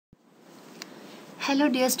Hello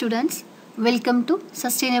dear students, welcome to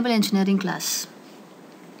Sustainable Engineering class.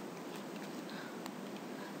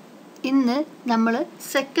 ഇന്ന് നമ്മൾ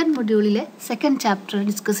second മൊഡ്യൂളിലെ second chapter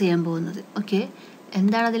discuss ചെയ്യാൻ പോകുന്നത്. ഓക്കെ,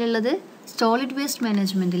 എന്താണ് അതിലുള്ളത്? സോളിഡ് വേസ്റ്റ്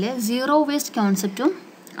മാനേജ്മെൻറ്റിലെ സീറോ വേസ്റ്റ് കോൺസെപ്റ്റും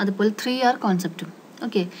അതുപോലെ 3R കോൺസെപ്റ്റും.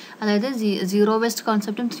 ഓക്കെ, അതായത് zero waste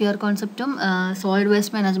കോൺസെപ്റ്റും 3R കോൺസെപ്റ്റും solid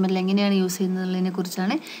waste മാനേജ്മെൻറ്റിൽ എങ്ങനെയാണ് യൂസ് ചെയ്യുന്നതിനെ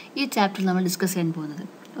കുറിച്ചാണ് ഈ ചാപ്റ്ററിൽ നമ്മൾ ഡിസ്കസ് ചെയ്യാൻ പോകുന്നത്.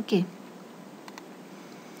 ഓക്കെ,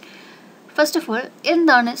 ഫസ്റ്റ് ഓഫ് ഓൾ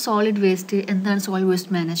എന്താണ് സോളിഡ് വേസ്റ്റ്, എന്താണ് സോളിഡ്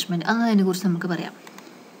വേസ്റ്റ് മാനേജ്മെൻറ്റ് എന്നതിനെക്കുറിച്ച് നമുക്ക് പറയാം.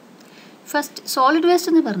 ഫസ്റ്റ് സോളിഡ് വേസ്റ്റ്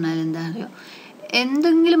എന്ന് പറഞ്ഞാൽ എന്താ അറിയോ,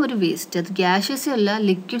 എന്തെങ്കിലും ഒരു വേസ്റ്റ്, അത് ഗ്യാഷ്യസും അല്ല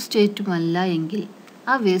ലിക്വിഡ് സ്റ്റേറ്റും അല്ല എങ്കിൽ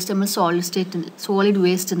ആ വേസ്റ്റ് നമ്മൾ സോളിഡ്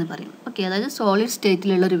വേസ്റ്റ് എന്ന് പറയും. ഓക്കെ, അതായത് സോളിഡ്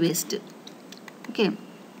സ്റ്റേറ്റിലുള്ളൊരു വേസ്റ്റ്. ഓക്കെ,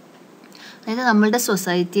 അതായത് നമ്മളുടെ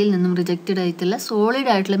സൊസൈറ്റിയിൽ നിന്നും റിജക്റ്റഡ് ആയിട്ടുള്ള സോളിഡ്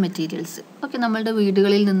ആയിട്ടുള്ള മെറ്റീരിയൽസ്. ഓക്കെ, നമ്മളുടെ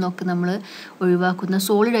വീടുകളിൽ നിന്നൊക്കെ നമ്മൾ ഒഴിവാക്കുന്ന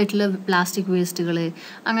സോളിഡ് ആയിട്ടുള്ള പ്ലാസ്റ്റിക് വേസ്റ്റുകൾ,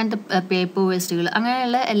 അങ്ങനത്തെ പേപ്പർ വേസ്റ്റുകൾ,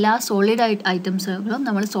 അങ്ങനെയുള്ള എല്ലാ സോളിഡ് ഐറ്റംസുകളും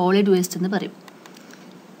നമ്മൾ സോളിഡ് വേസ്റ്റ് എന്ന് പറയും.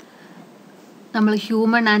 നമ്മൾ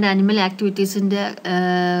ഹ്യൂമൻ ആൻഡ് ആനിമൽ ആക്ടിവിറ്റീസിൻ്റെ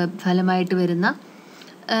ഫലമായിട്ട് വരുന്ന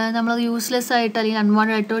നമ്മളത് യൂസ്ലെസ് ആയിട്ട് അല്ലെങ്കിൽ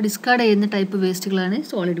അൺവാണ്ടഡ് ആയിട്ടോ ഡിസ്കാർഡ് ചെയ്യുന്ന ടൈപ്പ് വേസ്റ്റുകളാണ്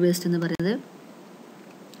സോളിഡ് വേസ്റ്റ് എന്ന് പറയുന്നത്.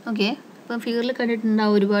 ഓക്കെ, ഇപ്പം ഫിഗറിൽ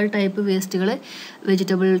കണ്ടിട്ടുണ്ടാവും ഒരുപാട് ടൈപ്പ് വേസ്റ്റുകൾ,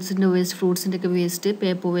 വെജിറ്റബിൾസിൻ്റെ വേസ്റ്റ്, ഫ്രൂട്ട്സിൻ്റെ ഒക്കെ വേസ്റ്റ്,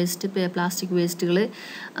 പേപ്പർ വേസ്റ്റ്, പ്ലാസ്റ്റിക് വേസ്റ്റുകൾ,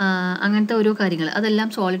 അങ്ങനത്തെ ഓരോ കാര്യങ്ങൾ, അതെല്ലാം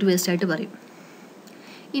സോളിഡ് വേസ്റ്റ് ആയിട്ട് പറയും.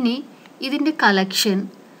 ഇനി ഇതിൻ്റെ കളക്ഷൻ,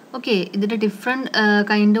 ഓക്കെ, ഇതിൻ്റെ ഡിഫറെൻറ്റ്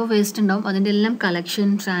കൈൻഡ് ഓഫ് വേസ്റ്റ് ഉണ്ടാവും, അതിൻ്റെ എല്ലാം കളക്ഷൻ,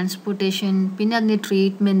 ട്രാൻസ്പോർട്ടേഷൻ, പിന്നെ അതിൻ്റെ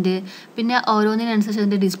ട്രീറ്റ്മെൻറ്റ്, പിന്നെ ഓരോന്നിനനുസരിച്ച്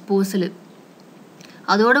അതിൻ്റെ ഡിസ്പോസൽ,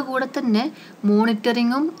 അതോടുകൂടെ തന്നെ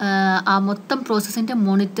മോണിറ്ററിങ്ങും, ആ മൊത്തം പ്രോസസ്സിൻ്റെ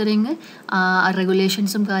മോണിറ്ററിങ്,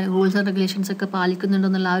 റെഗുലേഷൻസും റൂൾസ് ആൻഡ് റെഗുലേഷൻസൊക്കെ പാലിക്കുന്നുണ്ടോ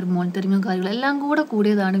എന്നുള്ള ആ ഒരു മോണിറ്ററിങ്ങും കാര്യങ്ങളും എല്ലാം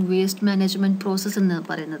കൂടിയതാണ് വേസ്റ്റ് മാനേജ്മെൻറ്റ് പ്രോസസ്സ് എന്ന്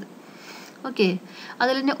പറയുന്നത്. ഓക്കെ,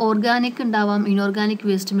 അതിൽ തന്നെ ഓർഗാനിക് ഉണ്ടാവാം, ഇനോർഗാനിക്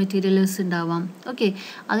വേസ്റ്റ് മെറ്റീരിയൽസ് ഉണ്ടാവാം. ഓക്കെ,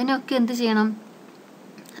 അതിനൊക്കെ എന്ത് ചെയ്യണം,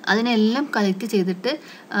 അതിനെല്ലാം കളക്ട് ചെയ്തിട്ട്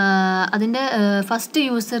അതിൻ്റെ ഫസ്റ്റ്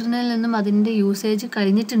യൂസറിനിൽ നിന്നും അതിൻ്റെ യൂസേജ്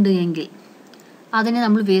കഴിഞ്ഞിട്ടുണ്ട് എങ്കിൽ അതിനെ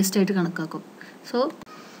നമ്മൾ വേസ്റ്റായിട്ട് കണക്കാക്കും. സോ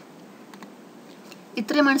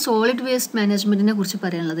ഇത്രയുമാണ് സോളിഡ് വേസ്റ്റ് മാനേജ്മെൻറ്റിനെ കുറിച്ച്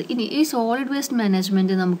പറയാനുള്ളത്. ഇനി ഈ സോളിഡ് വേസ്റ്റ്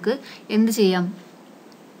മാനേജ്മെൻറ്റ് നമുക്ക് എന്ത് ചെയ്യാം,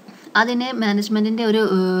 അതിനെ മാനേജ്മെൻറ്റിൻ്റെ ഒരു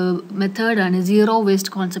മെത്തേഡാണ് സീറോ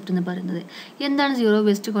വേസ്റ്റ് കോൺസെപ്റ്റ് എന്ന് പറയുന്നത്. എന്താണ് സീറോ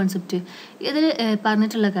വേസ്റ്റ് കോൺസെപ്റ്റ്? ഇതിൽ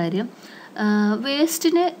പറഞ്ഞിട്ടുള്ള കാര്യം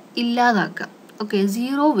വേസ്റ്റിനെ ഇല്ലാതാക്കുക. ഓക്കെ,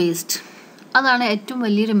 സീറോ വേസ്റ്റ്, അതാണ് ഏറ്റവും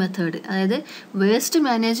വലിയൊരു മെത്തേഡ്. അതായത് വേസ്റ്റ്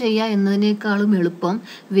മാനേജ് ചെയ്യുക എന്നതിനേക്കാളും എളുപ്പം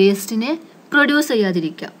വേസ്റ്റിനെ പ്രൊഡ്യൂസ്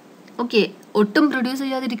ചെയ്യാതിരിക്കുക. ഓക്കെ, ഒട്ടും പ്രൊഡ്യൂസ്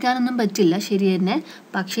ചെയ്യാതിരിക്കാനൊന്നും പറ്റില്ല, ശരി തന്നെ,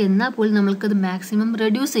 പക്ഷേ എന്നാൽ പോലും നമ്മൾക്കത് മാക്സിമം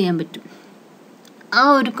റെഡ്യൂസ് ചെയ്യാൻ പറ്റും. ആ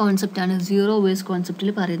ഒരു കോൺസെപ്റ്റാണ് സീറോ വേസ്റ്റ് കോൺസെപ്റ്റിൽ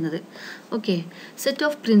പറയുന്നത്. Okay, set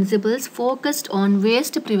of principles focused on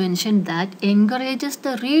waste prevention that encourages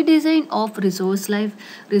the redesign of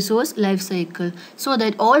resource life cycle so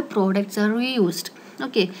that all products R reused.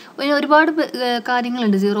 Okay, ഒരുപാട്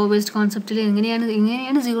കാര്യങ്ങളുണ്ട് സീറോ വേസ്റ്റ് കോൺസെപ്റ്റിൽ.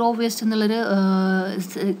 എങ്ങനെയാണ് സീറോ വേസ്റ്റ് എന്നുള്ളൊരു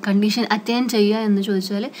condition attain ചെയ്യുക എന്ന്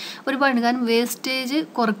ചോദിച്ചാൽ ഒരുപാടുണ്ട്. കാരണം വേസ്റ്റേജ്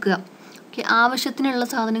കുറയ്ക്കുക. ഓക്കെ, ആവശ്യത്തിനുള്ള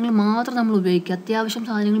സാധനങ്ങൾ മാത്രം നമ്മൾ ഉപയോഗിക്കുക, അത്യാവശ്യം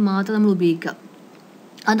സാധനങ്ങൾ മാത്രം നമ്മൾ ഉപയോഗിക്കുക.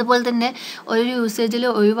 അതുപോലെ തന്നെ ഒരു യൂസേജിൽ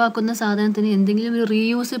ഒഴിവാക്കുന്ന സാധനത്തിന് എന്തെങ്കിലും ഒരു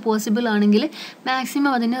റീയൂസ് പോസിബിൾ ആണെങ്കിൽ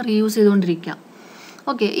മാക്സിമം അതിനെ റീയൂസ് ചെയ്തുകൊണ്ടിരിക്കുക.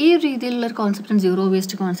 ഓക്കെ, ഈ രീതിയിലുള്ളൊരു കോൺസെപ്റ്റാണ് സീറോ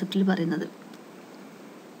വേസ്റ്റ് കോൺസെപ്റ്റിൽ പറയുന്നത്.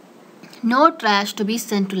 No trash to be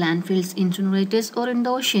send to land fils, incinerators or in the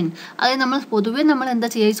ocean. അതായത് പൊതുവേ നമ്മൾ എന്താ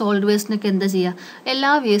ചെയ്യുക, ഈ സോളിഡ് വേസ്റ്റിനൊക്കെ എന്താ ചെയ്യുക,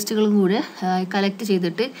 എല്ലാ വേസ്റ്റുകളും കൂടെ കളക്ട്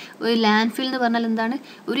ചെയ്തിട്ട് ഒരു ലാൻഡ് ഫിൽ എന്ന് പറഞ്ഞാൽ എന്താണ്,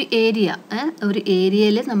 ഒരു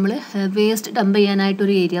ഏരിയയിൽ നമ്മൾ വേസ്റ്റ് ഡംപ്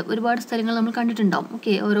ചെയ്യാനായിട്ടൊരു ഏരിയ, ഒരുപാട് സ്ഥലങ്ങൾ നമ്മൾ കണ്ടിട്ടുണ്ടാവും.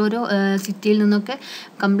 ഓക്കെ, ഓരോരോ സിറ്റിയിൽ നിന്നൊക്കെ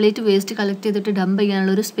കംപ്ലീറ്റ് വേസ്റ്റ് കളക്ട് ചെയ്തിട്ട് ഡംപ്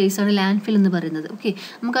ചെയ്യാനുള്ള ഒരു സ്പേസാണ് ലാൻഡ് ഫിൽ എന്ന് പറയുന്നത്. ഓക്കെ,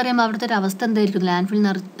 നമുക്കറിയാം അവിടുത്തെ ഒരു അവസ്ഥ എന്തായിരിക്കും, ലാൻഡ് ഫിൽ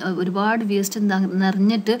ഒരുപാട് വേസ്റ്റ്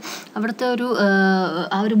നിറഞ്ഞിട്ട് അവിടുത്തെ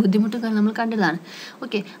ആ ഒരു ബുദ്ധിമുട്ട് നമ്മൾ കണ്ടതാണ്.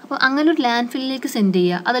 ഓക്കെ, അപ്പോൾ അങ്ങനെ ഒരു ലാൻഡ് ഫില്ലിലേക്ക് സെൻഡ്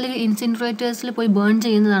ചെയ്യുക, അതല്ലെങ്കിൽ ഇൻസിനറേറ്റേഴ്സിൽ പോയി ബേൺ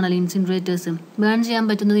ചെയ്യുന്നതാണല്ലോ ഇൻസിനറേറ്റേഴ്സ്. ബേൺ ചെയ്യാൻ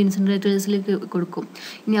പറ്റുന്നത് ഇൻസിനറേറ്റേഴ്സിലേക്ക് കൊടുക്കും.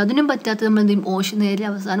 ഇനി അതിനും പറ്റാത്തത് നമ്മൾ എന്ത് ചെയ്യും, നേരെ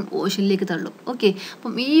അവസാനം ഓഷ്യനിലേക്ക് തള്ളും. ഓക്കെ,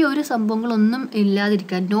 അപ്പം ഈ ഒരു സംഭവങ്ങളൊന്നും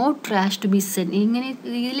ഇല്ലാതിരിക്കാൻ, no trash to be send, ഇങ്ങനെ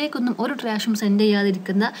ഇതിലേക്കൊന്നും ഒരു ട്രാഷും സെൻഡ്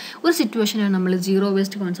ചെയ്യാതിരിക്കുന്ന ഒരു സിറ്റുവേഷനാണ് നമ്മൾ സീറോ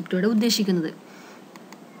വേസ്റ്റ് കോൺസെപ്റ്റോടെ ഉദ്ദേശിക്കുന്നത്.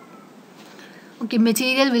 Okay,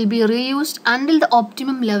 material will be reused until the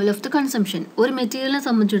optimum level of the consumption. ഒരു മെറ്റീരിയലിനെ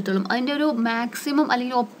സംബന്ധിച്ചിടത്തോളം അതിൻ്റെ ഒരു മാക്സിമം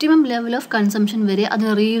അല്ലെങ്കിൽ ഒപ്റ്റിമം ലെവൽ ഓഫ് കൺസംഷൻ വരെ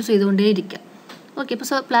അതിനെ റീയൂസ് ചെയ്തുകൊണ്ടേയിരിക്കുക. ഓക്കെ,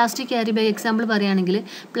 ഇപ്പോൾ പ്ലാസ്റ്റിക് ക്യാരി ബാഗ് എക്സാമ്പിൾ പറയുകയാണെങ്കിൽ,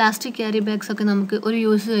 പ്ലാസ്റ്റിക് ക്യാരി ബാഗ്സ് ഒക്കെ നമുക്ക് ഒരു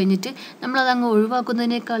യൂസ് കഴിഞ്ഞിട്ട് നമ്മളത് അങ്ങ്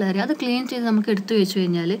ഒഴിവാക്കുന്നതിനേക്കാളേറെ അത് ക്ലീൻ ചെയ്ത് നമുക്ക് എടുത്തു വെച്ച്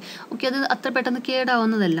കഴിഞ്ഞാൽ, ഓക്കെ, അത് അത്ര പെട്ടെന്ന്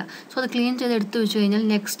കേടാവുന്നതല്ല. സോ അത് ക്ലീൻ ചെയ്ത് എടുത്തു വെച്ച് കഴിഞ്ഞാൽ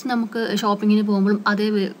നെക്സ്റ്റ് നമുക്ക് ഷോപ്പിങ്ങിന് പോകുമ്പോഴും അതേ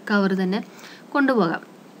കവർ തന്നെ കൊണ്ടുപോകാം.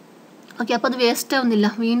 ഓക്കെ, അപ്പോൾ അത് വേസ്റ്റ് ആവുന്നില്ല,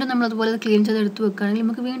 വീണ്ടും നമ്മളതുപോലെ ക്ലീൻ ചെയ്ത് എടുത്ത് വെക്കുകയാണെങ്കിൽ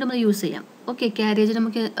നമുക്ക് വീണ്ടും അത് യൂസ് ചെയ്യാം. ഓക്കെ, ക്യാരേജ്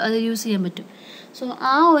നമുക്ക് അത് യൂസ് ചെയ്യാൻ പറ്റും. സോ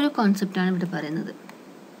ആ ഒരു കോൺസെപ്റ്റാണ് ഇവിടെ പറയുന്നത്.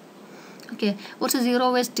 ഓക്കെ, കുറച്ച് സീറോ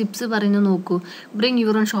വേസ്റ്റ് ടിപ്സ് പറയുന്നത് നോക്കൂ. Bring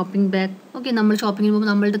your own shopping bag. Okay, നമ്മൾ ഷോപ്പിങ്ങിന്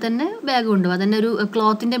പോകുമ്പോൾ നമ്മളുടെ തന്നെ ബാഗ് കൊണ്ടുപോകും. അതന്നെ ഒരു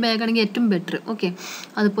ക്ലോത്തിൻ്റെ ബാഗ് ആണെങ്കിൽ ഏറ്റവും ബെറ്റർ. ഓക്കെ,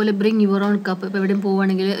 അതുപോലെ ബ്രിങ് യുവർ ഓൺ കപ്പ്. ഇപ്പോൾ എവിടെയും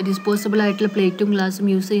പോവുകയാണെങ്കിൽ ഡിസ്പോസിബിൾ ആയിട്ടുള്ള പ്ലേറ്റും ഗ്ലാസും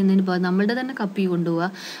യൂസ് ചെയ്യുന്നതിന് പകരം നമ്മളുടെ തന്നെ കപ്പ് കൊണ്ടുപോവുക.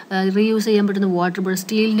 റീയൂസ് ചെയ്യാൻ പറ്റുന്ന water bottle,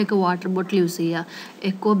 സ്റ്റീലിൻ്റെയൊക്കെ water bottle use ചെയ്യുക.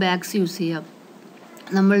 എക്കോ ബാഗ്സ് യൂസ് ചെയ്യുക.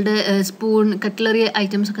 നമ്മളുടെ സ്പൂൺ, കട്ട്ലറി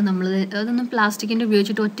ഐറ്റംസ് ഒക്കെ അതൊന്നും പ്ലാസ്റ്റിക്കിൻ്റെ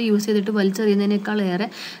ഉപയോഗിച്ചിട്ട് ഒറ്റ യൂസ് ചെയ്തിട്ട് വലിച്ചെറിയുന്നതിനേക്കാളേറെ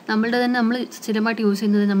നമ്മളുടെ തന്നെ നമ്മൾ സ്ഥിരമായിട്ട് യൂസ്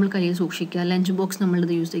ചെയ്യുന്നത് നമ്മൾ കയ്യിൽ സൂക്ഷിക്കുക. ലഞ്ച് ബോക്സ്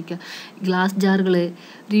നമ്മളുടെ യൂസ് ചെയ്യുക. ഗ്ലാസ് ജാറുകൾ,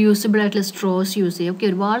 റീയൂസബിൾ ആയിട്ടുള്ള സ്ട്രോസ് യൂസ് ചെയ്യുക. ഓക്കെ,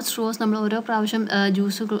 ഒരുപാട് സ്ട്രോസ് നമ്മൾ ഓരോ പ്രാവശ്യം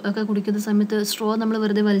ജ്യൂസ് ഒക്കെ കുടിക്കുന്ന സമയത്ത് സ്ട്രോ നമ്മൾ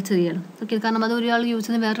വെറുതെ വലിച്ചെറിയണം. ഓക്കെ, കാരണം അത് ഒരാൾ യൂസ്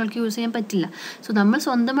ചെയ്യുന്നത് വേറൊരാൾക്ക് യൂസ് ചെയ്യാൻ പറ്റില്ല. സോ നമ്മൾ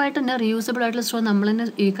സ്വന്തമായിട്ട് തന്നെ റീയൂസബിൾ ആയിട്ടുള്ള സ്ട്രോ നമ്മൾ തന്നെ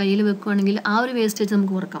ഈ കയ്യിൽ വെക്കുകയാണെങ്കിൽ ആ ഒരു വേസ്റ്റേജ്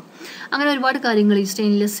നമുക്ക് കുറക്കാം. അങ്ങനെ ഒരുപാട് കാര്യങ്ങൾ, ഈ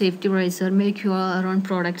stainless safety riser, make your own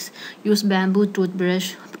products, use bamboo tooth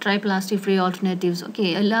brush, try plastic free alternatives. Okay,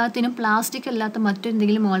 എല്ലാത്തിനും പ്ലാസ്റ്റിക് അല്ലാത്ത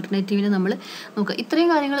മറ്റെന്തെങ്കിലും ഓൾട്ടർനേറ്റീവിന് നമ്മൾ നോക്കുക. ഇത്രയും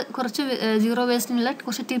കാര്യങ്ങൾ കുറച്ച് സീറോ വേസ്റ്റിനുള്ള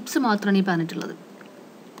കുറച്ച് ടിപ്സ് മാത്രമാണ് ഈ പറഞ്ഞിട്ടുള്ളത്.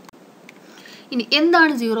 ഇനി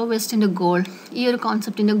എന്താണ് സീറോ വേസ്റ്റിൻ്റെ ഗോൾ? ഈ ഒരു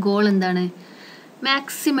കോൺസെപ്റ്റിൻ്റെ ഗോൾ എന്താണ്?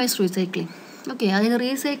 Maximise recycling. ഓക്കെ, അതിന്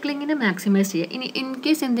റീസൈക്ലിങ്ങിനെ മാക്സിമൈസ് ചെയ്യുക. ഇനി ഇൻ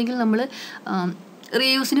കേസ് എന്തെങ്കിലും നമ്മൾ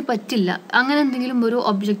റീയൂസിന് പറ്റില്ല, അങ്ങനെ എന്തെങ്കിലും ഒരു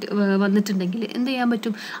ഒബ്ജക്റ്റ് വന്നിട്ടുണ്ടെങ്കിൽ എന്ത് ചെയ്യാൻ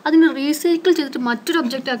പറ്റും? അതിന് റീസൈക്കിൾ ചെയ്തിട്ട് മറ്റൊരു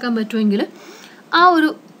ഒബ്ജക്റ്റ് ആക്കാൻ പറ്റുമെങ്കിൽ ആ ഒരു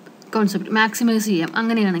കോൺസെപ്റ്റ് മാക്സിമൈസ് ചെയ്യാം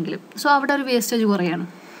അങ്ങനെയാണെങ്കിൽ. സോ അവിടെ ഒരു വേസ്റ്റേജ് കുറയാണ്.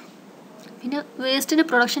 പിന്നെ വേസ്റ്റിൻ്റെ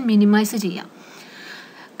പ്രൊഡക്ഷൻ മിനിമൈസ് ചെയ്യാം.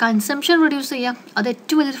 കൺസംഷൻ റെഡ്യൂസ് ചെയ്യാം. അത്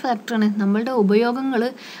ഏറ്റവും വലിയൊരു ഫാക്ടറാണ്. നമ്മളുടെ ഉപയോഗങ്ങൾ,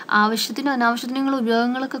 ആവശ്യത്തിനും അനാവശ്യത്തിനുള്ള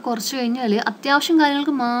ഉപയോഗങ്ങളൊക്കെ കുറച്ച് കഴിഞ്ഞാൽ അത്യാവശ്യം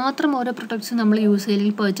കാര്യങ്ങൾക്ക് മാത്രം ഓരോ പ്രൊഡക്ട്സ് നമ്മൾ യൂസ് ചെയ്യൽ,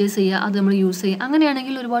 പർച്ചേസ് ചെയ്യുക, അത് നമ്മൾ യൂസ് ചെയ്യുക.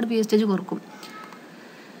 അങ്ങനെയാണെങ്കിൽ ഒരുപാട് വേസ്റ്റേജ് കുറക്കും.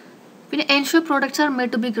 പിന്നെ ensure products R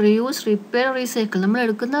made to B reuse, repair, recycle. നമ്മൾ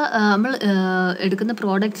എടുക്കുന്ന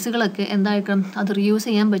പ്രോഡക്ട്സുകളൊക്കെ എന്തായിരിക്കണം? അത് റീയൂസ്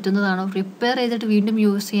ചെയ്യാൻ പറ്റുന്നതാണോ, റിപ്പയർ ചെയ്തിട്ട് വീണ്ടും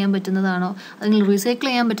യൂസ് ചെയ്യാൻ പറ്റുന്നതാണോ, അല്ലെങ്കിൽ റീസൈക്കിൾ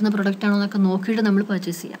ചെയ്യാൻ പറ്റുന്ന പ്രൊഡക്റ്റ് ആണോ എന്നൊക്കെ നോക്കിയിട്ട് നമ്മൾ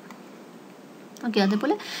പർച്ചേസ് ചെയ്യാം. ഓക്കെ,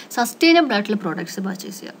 അതേപോലെ സസ്റ്റൈനബിൾ ആയിട്ടുള്ള പ്രോഡക്ട്സ്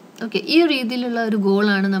പർച്ചേസ് ചെയ്യാം. ഓക്കെ, ഈ ഒരു രീതിയിലുള്ള ഒരു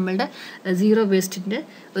ഗോളാണ് നമ്മളുടെ സീറോ വേസ്റ്റിൻ്റെ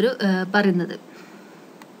ഒരു പറയുന്നത്.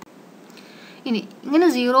 ഇനി ഇങ്ങനെ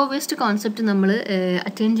സീറോ വേസ്റ്റ് കോൺസെപ്റ്റ് നമ്മൾ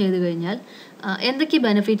അറ്റൈൻ ചെയ്ത് കഴിഞ്ഞാൽ എന്തൊക്കെ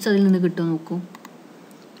ബെനിഫിറ്റ്സ് അതിൽ നിന്ന് കിട്ടും നോക്കൂ.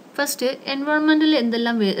 ഫസ്റ്റ്, എൻവയോൺമെൻറ്റിൽ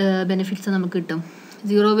എന്തെല്ലാം ബെനിഫിറ്റ്സ് നമുക്ക് കിട്ടും?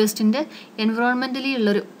 സീറോ വേസ്റ്റിൻ്റെ എൻവയോൺമെൻ്റലി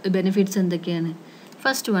ഉള്ളൊരു ബെനിഫിറ്റ്സ് എന്തൊക്കെയാണ്?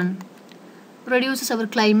 ഫസ്റ്റ് വൺ, റെഡ്യൂസസ് അവർ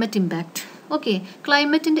climate impact. Okay,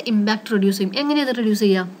 ക്ലൈമറ്റിൻ്റെ impact reduce ചെയ്യും. എങ്ങനെയാണ് അത് റെഡ്യൂസ്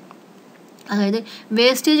ചെയ്യുക? അതായത്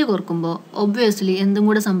വേസ്റ്റേജ് കുറക്കുമ്പോൾ ഒബ്വിയസ്ലി എന്തും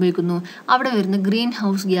കൂടെ സംഭവിക്കുന്നു, അവിടെ വരുന്ന ഗ്രീൻ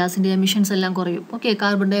ഹൗസ് ഗ്യാസിൻ്റെ എമിഷൻസ് എല്ലാം കുറയും. ഓക്കെ,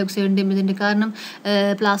 കാർബൺ ഡൈ ഓക്സൈഡിൻ്റെ ഇതിൻ്റെ കാരണം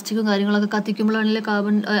പ്ലാസ്റ്റിക്കും കാര്യങ്ങളൊക്കെ കത്തിക്കുമ്പോഴാണെങ്കിൽ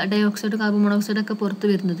carbon dye oxide, carbon monoxide ഒക്കെ പുറത്ത്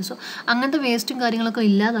വരുന്നത്. സോ അങ്ങനത്തെ വേസ്റ്റും കാര്യങ്ങളൊക്കെ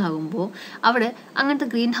ഇല്ലാതാകുമ്പോൾ അവിടെ അങ്ങനത്തെ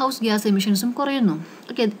ഗ്രീൻ ഹൗസ് ഗ്യാസ് എമിഷൻസും കുറയുന്നു.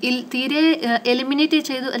 ഓക്കെ, തീരെ എലിമിനേറ്റ്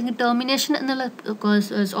ചെയ്തു അല്ലെങ്കിൽ ടെർമിനേഷൻ എന്നുള്ള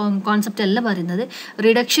കോൺസെപ്റ്റ് അല്ല പറയുന്നത്,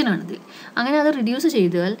 റിഡക്ഷനാണിത്. അങ്ങനെ അത് റിഡ്യൂസ്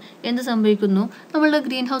ചെയ്താൽ എന്ത് സംഭവിക്കുന്നു? നമ്മളുടെ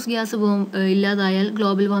green house gas ഇല്ലാതായാൽ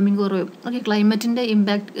global warming കുറയും. ഓക്കെ, ക്ലൈമറ്റിൻ്റെ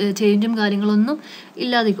ഇമ്പാക്റ്റ് ചേഞ്ചും കാര്യങ്ങളൊന്നും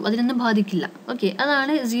ഇല്ലാതിരിക്കും, അതിനൊന്നും ബാധിക്കില്ല. ഓക്കെ,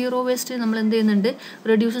 അതാണ് സീറോ വേസ്റ്റ് നമ്മൾ എന്ത് ചെയ്യുന്നുണ്ട്?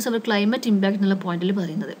 റെഡ്യൂസസ് അവർ ക്ലൈമറ്റ് ഇമ്പാക്റ്റ് എന്നുള്ള പോയിന്റിൽ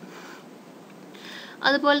പറയുന്നത്.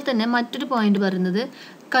 അതുപോലെ തന്നെ മറ്റൊരു പോയിന്റ് പറയുന്നത്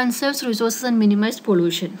കൺസേർവ്സ് റിസോഴ്സസ് ആൻഡ് മിനിമൈസ്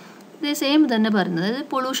പൊല്യൂഷൻ. ഇത് സെയിം തന്നെ പറയുന്നത്, അതായത്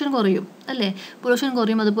പൊല്യൂഷൻ കുറയും അല്ലേ, പൊല്യൂഷൻ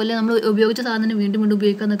കുറയും. അതുപോലെ നമ്മൾ ഉപയോഗിച്ച സാധനം വീണ്ടും വീണ്ടും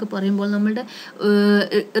ഉപയോഗിക്കുക എന്നൊക്കെ പറയുമ്പോൾ നമ്മളുടെ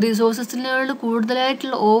റിസോഴ്സസിനോട്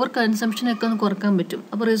കൂടുതലായിട്ടുള്ള ഓവർ കൺസംഷനൊക്കെ ഒന്ന് കുറക്കാൻ പറ്റും.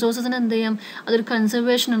 അപ്പോൾ റിസോഴ്സസിനെ എന്ത് ചെയ്യാം? അതൊരു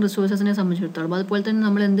കൺസർവേഷൻ റിസോഴ്സസിനെ സംബന്ധിച്ചിടത്തോളം. അതുപോലെ തന്നെ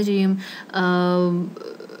നമ്മൾ എന്ത് ചെയ്യും?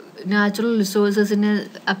 നാച്ചുറൽ റിസോഴ്സസിനെ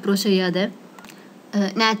അപ്രോച്ച് ചെയ്യാതെ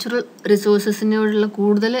നാച്ചുറൽ റിസോഴ്സസിനോടുള്ള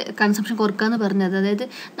കൂടുതൽ കൺസംഷൻ കുറക്കുക എന്ന് പറഞ്ഞത്, അതായത്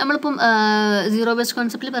നമ്മളിപ്പം സീറോ വേസ്റ്റ്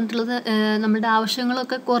കോൺസെപ്റ്റിൽ പറഞ്ഞിട്ടുള്ളത് നമ്മളുടെ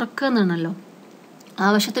ആവശ്യങ്ങളൊക്കെ കുറക്കുക എന്നാണല്ലോ.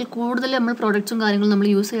 ആവശ്യത്തിൽ കൂടുതൽ നമ്മൾ പ്രോഡക്ട്സും കാര്യങ്ങളും നമ്മൾ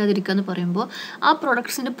യൂസ് ചെയ്യാതിരിക്കുക എന്ന് പറയുമ്പോൾ ആ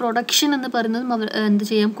പ്രൊഡക്ട്സിൻ്റെ പ്രൊഡക്ഷൻ എന്ന് പറയുന്നതും എന്ത്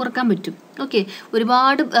ചെയ്യാം? കുറക്കാൻ പറ്റും. ഓക്കെ,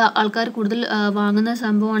 ഒരുപാട് ആൾക്കാർ കൂടുതൽ വാങ്ങുന്ന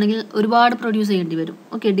സംഭവമാണെങ്കിൽ ഒരുപാട് പ്രൊഡ്യൂസ് ചെയ്യേണ്ടി വരും.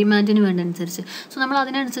 ഓക്കെ, ഡിമാൻഡിന് വേണ്ട അനുസരിച്ച്. സോ നമ്മൾ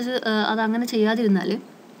അതിനനുസരിച്ച് അതങ്ങനെ ചെയ്യാതിരുന്നാൽ,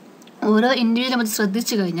 ഓരോ ഇൻഡിവിജ്വലും അത്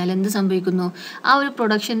ശ്രദ്ധിച്ചു കഴിഞ്ഞാൽ എന്ത് സംഭവിക്കുന്നു? ആ ഒരു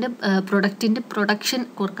പ്രൊഡക്റ്റിൻ്റെ പ്രൊഡക്ഷൻ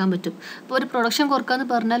കുറക്കാൻ പറ്റും. അപ്പോൾ ഒരു പ്രൊഡക്ഷൻ കുറക്കുക എന്ന്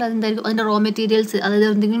പറഞ്ഞാൽ അതെന്തായിരിക്കും? അതിൻ്റെ റോ മെറ്റീരിയൽസ്, അതായത്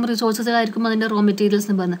എന്തെങ്കിലും റിസോഴ്സസിലായിരിക്കും അതിൻ്റെ റോ മെറ്റീരിയൽസ്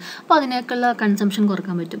എന്ന് പറഞ്ഞാൽ, അപ്പോൾ അതിനേക്കുള്ള കൺസംഷൻ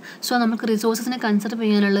കുറക്കാൻ പറ്റും. സോ നമുക്ക് റിസോഴ്സസിനെ കൺസർവ്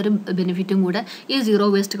ചെയ്യാനുള്ളൊരു ബെനിഫിറ്റും കൂടെ ഈ സീറോ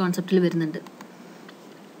വേസ്റ്റ് കോൺസെപ്റ്റിൽ വരുന്നുണ്ട്.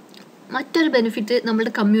 മറ്റൊരു ബെനിഫിറ്റ്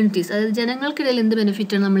നമ്മുടെ കമ്മ്യൂണിറ്റീസ്, അതായത് ജനങ്ങൾക്കിടയിൽ എന്ത്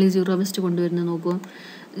ബെനിഫിറ്റാണ് നമ്മൾ ഈ സീറോ വേസ്റ്റ് കൊണ്ടുവരുന്നത് നോക്കൂ.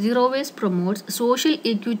 Zero waste promotes social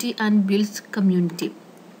equity and builds community.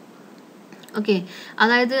 Okay,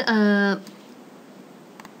 അതായത്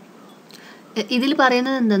ഇതിൽ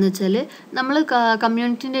പറയുന്നത് എന്താണെന്ന് വെച്ചാൽ നമ്മൾ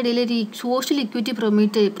കമ്മ്യൂണിറ്റീൻ്റെ ഇടയിൽ ഒരു സോഷ്യൽ ഇക്വിറ്റി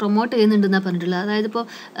പ്രൊമോട്ട് ചെയ്യുന്നുണ്ടെന്നാണ് പറഞ്ഞിട്ടുള്ളത്. അതായത് ഇപ്പോൾ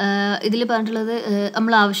ഇതിൽ പറഞ്ഞിട്ടുള്ളത്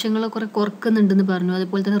നമ്മൾ ആവശ്യങ്ങൾ കുറേ കുറക്കുന്നുണ്ടെന്ന് പറഞ്ഞു,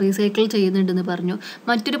 അതുപോലെ തന്നെ റീസൈക്കിൾ ചെയ്യുന്നുണ്ടെന്ന് പറഞ്ഞു.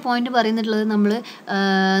 മറ്റൊരു പോയിന്റ് പറയുന്നിട്ടുള്ളത്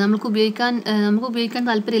നമുക്ക് ഉപയോഗിക്കാൻ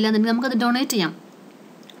താല്പര്യമില്ല എന്നുണ്ടെങ്കിൽ നമുക്കത് ഡൊണേറ്റ് ചെയ്യാം.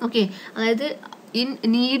 ഓക്കെ, അതായത്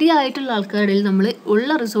നീഡി ആയിട്ടുള്ള ആൾക്കാരുടെ നമ്മൾ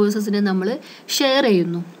ഉള്ള റിസോഴ്സസിനെ നമ്മൾ ഷെയർ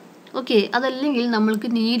ചെയ്യുന്നു. ഓക്കെ, അതല്ലെങ്കിൽ നമ്മൾക്ക്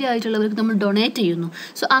നീഡി ആയിട്ടുള്ളവർക്ക് നമ്മൾ ഡൊണേറ്റ് ചെയ്യുന്നു.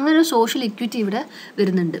 സോ അങ്ങനെ ഒരു സോഷ്യൽ ഇക്വിറ്റി ഇവിടെ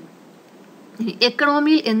വരുന്നുണ്ട്.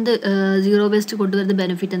 എക്കണോമിയിൽ സീറോ വേസ്റ്റ് കൊണ്ടുവരുന്ന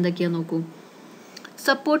ബെനിഫിറ്റ് എന്തൊക്കെയാണെന്ന് നോക്കൂ.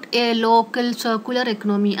 Support A local circular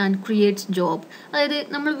economy and creates job. അതായത്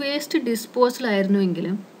നമ്മൾ വേസ്റ്റ്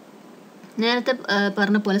ഡിസ്പോസലായിരുന്നുവെങ്കിലും നേരത്തെ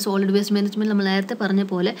പറഞ്ഞ പോലെ സോളിഡ് വേസ്റ്റ് മാനേജ്മെൻറ്റ് നമ്മൾ നേരത്തെ പറഞ്ഞ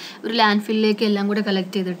പോലെ ഒരു ലാൻഡ് ഫില്ലിലേക്ക് എല്ലാം കൂടെ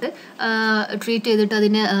കളക്ട് ചെയ്തിട്ട് ട്രീറ്റ് ചെയ്തിട്ട്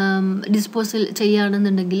അതിനെ ഡിസ്പോസൽ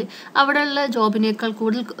ചെയ്യുകയാണെന്നുണ്ടെങ്കിൽ അവിടെയുള്ള ജോബിനേക്കാൾ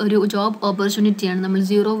കൂടുതൽ ഒരു ജോബ് ഓപ്പർച്യൂണിറ്റിയാണ് നമ്മൾ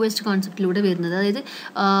സീറോ വേസ്റ്റ് കോൺസെപ്റ്റിലൂടെ വരുന്നത്. അതായത്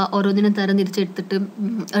ഓരോന്നിനും തരം തിരിച്ചെടുത്തിട്ട്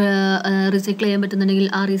റീസൈക്കിൾ ചെയ്യാൻ പറ്റുന്നുണ്ടെങ്കിൽ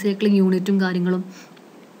ആ റീസൈക്ലിംഗ് യൂണിറ്റും കാര്യങ്ങളും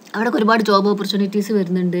അവിടെ ഒരുപാട് ജോബ് ഓപ്പർച്യൂണിറ്റീസ്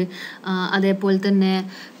വരുന്നുണ്ട്. അതേപോലെ തന്നെ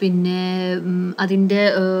പിന്നെ അതിൻ്റെ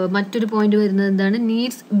മറ്റൊരു പോയിന്റ് വരുന്നത് എന്താണ്,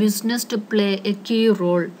 needs business to play A key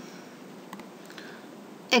role.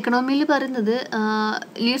 എക്കണോമിയിൽ പറയുന്നത്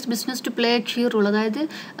needs business to play A key role, അതായത്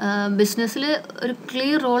ബിസിനസ്സിൽ ഒരു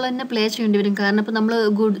ക്ലിയർ റോൾ തന്നെ പ്ലേ ചെയ്യേണ്ടി വരും. കാരണം ഇപ്പോൾ നമ്മൾ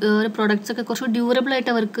പ്രൊഡക്ട്സ് ഒക്കെ കുറച്ച് ഡ്യൂറബിൾ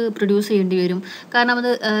ആയിട്ട് അവർക്ക് പ്രൊഡ്യൂസ് ചെയ്യേണ്ടി വരും. കാരണം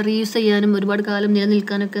അത് റീയൂസ് ചെയ്യാനും ഒരുപാട് കാലം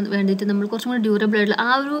നിലനിൽക്കാനൊക്കെ വേണ്ടിയിട്ട് നമ്മൾ കുറച്ചും കൂടി ഡ്യൂറബിൾ ആയിട്ടുള്ള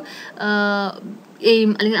ആ ഒരു എയിം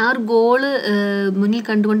അല്ലെങ്കിൽ ആ ഒരു ഗോള് മുന്നിൽ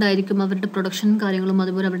കണ്ടുകൊണ്ടായിരിക്കും അവരുടെ പ്രൊഡക്ഷനും കാര്യങ്ങളും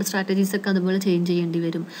അതുപോലെ അവരുടെ സ്ട്രാറ്റജീസൊക്കെ അതുപോലെ ചേഞ്ച് ചെയ്യേണ്ടി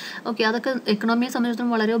വരും. ഓക്കെ, അതൊക്കെ എക്കണോമിയെ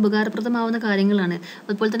സംബന്ധിച്ചിടത്തോളം വളരെ ഉപകാരപ്രദമാവുന്ന കാര്യങ്ങളാണ്.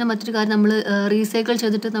 അതുപോലെ തന്നെ മറ്റൊരു കാര്യം, നമ്മൾ റീസൈക്കിൾ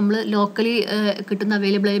ചെയ്തിട്ട് നമ്മൾ ലോക്കലി കിട്ടുന്ന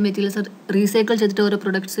അവൈലബിൾ ആയ മെറ്റീരിയൽസ് റീസൈക്കിൾ ചെയ്തിട്ട് ഓരോ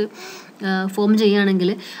പ്രൊഡക്ട്സ് ഫോം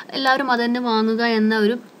ചെയ്യുകയാണെങ്കിൽ എല്ലാവരും അത് തന്നെ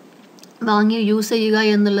വാങ്ങി യൂസ് ചെയ്യുക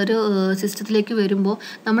എന്നുള്ളൊരു സിസ്റ്റത്തിലേക്ക് വരുമ്പോൾ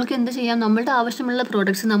നമ്മൾക്ക് എന്ത് ചെയ്യാം, നമ്മളുടെ ആവശ്യമുള്ള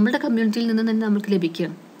പ്രോഡക്ട്സ് നമ്മളുടെ കമ്മ്യൂണിറ്റിയിൽ നിന്ന് തന്നെ നമുക്ക്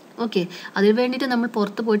ലഭിക്കുകയാണ്. ഓക്കെ, അതിന് വേണ്ടിയിട്ട് നമ്മൾ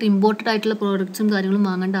പുറത്ത് പോയിട്ട് ഇമ്പോർട്ടഡ് ആയിട്ടുള്ള പ്രോഡക്ട്സും കാര്യങ്ങളും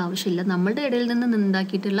വാങ്ങേണ്ട ആവശ്യമില്ല. നമ്മളുടെ ഇടയിൽ നിന്ന്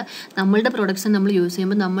ഉണ്ടാക്കിയിട്ടുള്ള നമ്മളുടെ പ്രോഡക്ട്സ് നമ്മൾ യൂസ്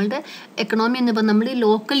ചെയ്യുമ്പോൾ നമ്മളുടെ എക്കണോമി എന്ന് പറഞ്ഞാൽ നമ്മുടെ ഈ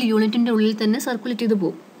ലോക്കൽ യൂണിറ്റിൻ്റെ ഉള്ളിൽ തന്നെ സർക്കുലേറ്റ് ചെയ്ത്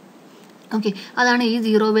പോകും. ഓക്കെ, അതാണ് ഈ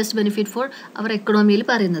സീറോ വേസ്റ്റ് ബെനിഫിറ്റ് ഫോർ അവർ എക്കണോമിയിൽ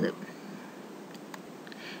പറയുന്നത്.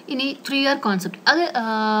 ഇനി 3R കോൺസെപ്റ്റ്, അത്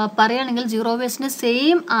പറയുകയാണെങ്കിൽ സീറോ വേസ്റ്റിൻ്റെ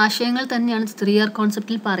സെയിം ആശയങ്ങൾ തന്നെയാണ് 3R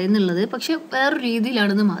കോൺസെപ്റ്റിൽ പറയുന്നുള്ളത്, പക്ഷേ വേറൊരു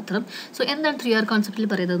രീതിയിലാണെന്ന് മാത്രം. സോ എന്താണ് 3R കോൺസെപ്റ്റിൽ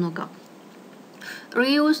പറയുന്നത് നോക്കാം.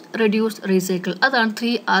 റീയൂസ്, റെഡ്യൂസ്, റീസൈക്കിൾ, അതാണ്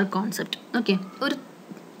 3R കോൺസെപ്റ്റ്. ഓക്കെ,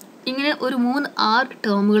 ഇങ്ങനെ ഒരു 3R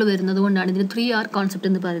ടേമുകൾ വരുന്നത് കൊണ്ടാണ് ഇതിന് 3R കോൺസെപ്റ്റ്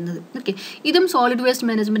എന്ന് പറയുന്നത്. ഓക്കെ, ഇതും സോളിഡ് വേസ്റ്റ്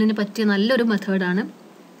മാനേജ്മെൻറ്റിന് പറ്റിയ നല്ലൊരു മെത്തേഡാണ്.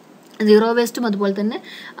 സീറോ വേസ്റ്റും അതുപോലെ തന്നെ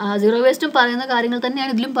സീറോ വേസ്റ്റും പറയുന്ന കാര്യങ്ങൾ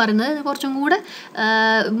തന്നെയാണ് ഇതിലും പറയുന്നത്, കുറച്ചും കൂടെ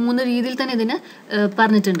 3 രീതിയിൽ തന്നെ ഇതിനെ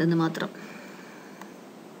പറഞ്ഞിട്ടുണ്ടെന്ന് മാത്രം.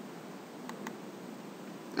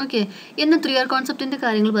 ഓക്കെ, ഇന്ന് 3R കോൺസെപ്റ്റിൻ്റെ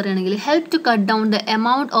കാര്യങ്ങൾ പറയുകയാണെങ്കിൽ help to cut down the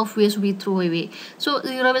amount of waste V through away. So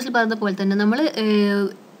zero വേസ്റ്റിൽ പറഞ്ഞ പോലെ തന്നെ നമ്മൾ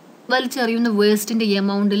വലിച്ചെറിയുന്ന വേസ്റ്റിൻ്റെ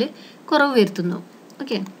എമൗണ്ടിൽ കുറവ് വരുത്തുന്നു.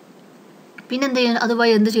 ഓക്കെ, പിന്നെ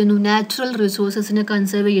അതുവഴി എന്ത് ചെയ്യുന്നു, നാച്ചുറൽ റിസോഴ്സസിനെ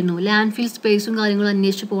കൺസേർവ് ചെയ്യുന്നു. ലാൻഡ് ഫിൽ സ്പേസും കാര്യങ്ങളും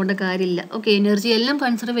അന്വേഷിച്ച് പോകേണ്ട കാര്യമില്ല. ഓക്കെ, എനർജി എല്ലാം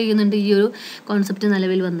കൺസർവ് ചെയ്യുന്നുണ്ട് ഈ ഒരു കോൺസെപ്റ്റ്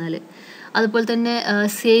നിലവിൽ വന്നാൽ. അതുപോലെ തന്നെ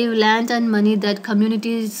save land and money that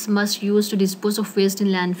communities must use to dispose of waste in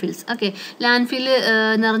land fils. Okay, land fill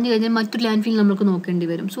നിറഞ്ഞു കഴിഞ്ഞാൽ മറ്റൊരു ലാൻഡ് ഫിൽ നമുക്ക് നോക്കേണ്ടി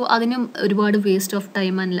വരും. സോ അതിനും ഒരുപാട് waste of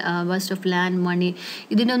time and waste of land, മണി,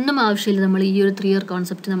 ഇതിനൊന്നും ആവശ്യമില്ല നമ്മൾ ഈ ഒരു 3R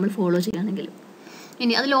കോൺസെപ്റ്റ് നമ്മൾ ഫോളോ ചെയ്യുകയാണെങ്കിൽ.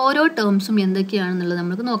 ഇനി അതിൽ ഓരോ ടേംസും എന്തൊക്കെയാണെന്നുള്ളത്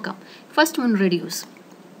നമുക്ക് നോക്കാം. First one, reduce.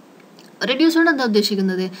 റെഡ്യൂസ് കൊണ്ട് എന്താ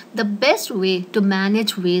ഉദ്ദേശിക്കുന്നത്, the best way to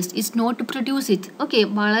manage waste is not to produce it. Okay,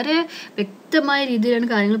 വളരെ വ്യക്തമായ രീതിയിലാണ്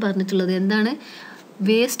കാര്യങ്ങൾ പറഞ്ഞിട്ടുള്ളത്. എന്താണ്,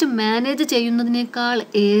 വേസ്റ്റ് മാനേജ് ചെയ്യുന്നതിനേക്കാൾ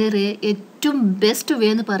ഏറെ ഏറ്റവും ബെസ്റ്റ് വേ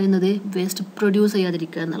എന്ന് പറയുന്നത് വേസ്റ്റ് പ്രൊഡ്യൂസ്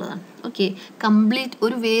ചെയ്യാതിരിക്കുക എന്നുള്ളതാണ്. ഓക്കെ, കംപ്ലീറ്റ്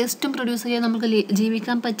ഒരു വേസ്റ്റും പ്രൊഡ്യൂസ് ചെയ്യാൻ നമുക്ക്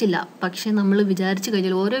ജീവിക്കാൻ പറ്റില്ല. പക്ഷേ നമ്മൾ വിചാരിച്ചു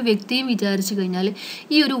കഴിഞ്ഞാൽ, ഓരോ വ്യക്തിയും വിചാരിച്ചു കഴിഞ്ഞാൽ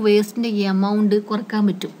ഈ ഒരു വേസ്റ്റിൻ്റെ എമൗണ്ട് കുറക്കാൻ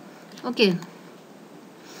പറ്റും. ഓക്കെ,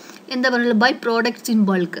 എന്താ പറയുക, ബൈ പ്രോഡക്ട്സ് ഇൻ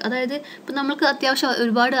ബൾക്ക്. അതായത് ഇപ്പം നമ്മൾക്ക് അത്യാവശ്യം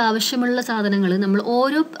ഒരുപാട് ആവശ്യമുള്ള സാധനങ്ങൾ നമ്മൾ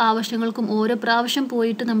ഓരോ ആവശ്യങ്ങൾക്കും ഓരോ പ്രാവശ്യം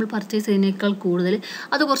പോയിട്ട് നമ്മൾ പർച്ചേസ് ചെയ്യുന്നതിനേക്കാൾ കൂടുതൽ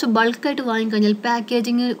അത് കുറച്ച് ബൾക്കായിട്ട് വാങ്ങിക്കഴിഞ്ഞാൽ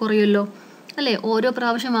പാക്കേജിങ് കുറയുമല്ലോ അല്ലേ. ഓരോ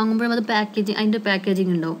പ്രാവശ്യം വാങ്ങുമ്പോഴും അത് അതിൻ്റെ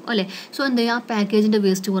പാക്കേജിങ് ഉണ്ടാവും അല്ലേ. സോ എന്ത് ചെയ്യുക, ആ പാക്കേജിൻ്റെ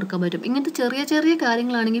വേസ്റ്റ് കുറക്കാൻ പറ്റും. ഇങ്ങനത്തെ ചെറിയ ചെറിയ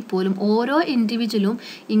കാര്യങ്ങളാണെങ്കിൽ പോലും ഓരോ ഇൻഡിവിജ്വലും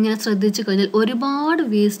ഇങ്ങനെ ശ്രദ്ധിച്ചു കഴിഞ്ഞാൽ ഒരുപാട്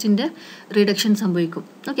വേസ്റ്റിൻ്റെ റിഡക്ഷൻ സംഭവിക്കും.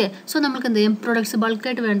 ഓക്കെ, സോ നമുക്ക് എന്ത് ചെയ്യാം, പ്രൊഡക്ട്സ്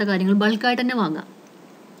ബൾക്കായിട്ട് വേണ്ട കാര്യങ്ങൾ ബൾക്കായിട്ട് തന്നെ വാങ്ങാം.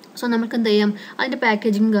 സോ നമുക്ക് എന്ത് ചെയ്യാം, അതിൻ്റെ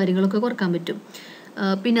പാക്കേജിങ് കാര്യങ്ങളൊക്കെ കുറക്കാൻ പറ്റും.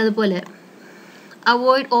 പിന്നെ അതുപോലെ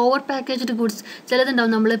അവോയ്ഡ് ഓവർ പാക്കേജ്ഡ് ഗുഡ്സ്.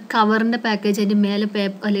 ചിലതുണ്ടാവും നമ്മൾ കവറിൻ്റെ പാക്കേജ്, അതിൻ്റെ മേലെ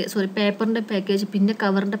പേപ്പറിൻ്റെ പാക്കേജ്, പിന്നെ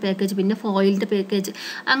കവറിൻ്റെ പാക്കേജ്, പിന്നെ ഫോയിലിൻ്റെ പാക്കേജ്,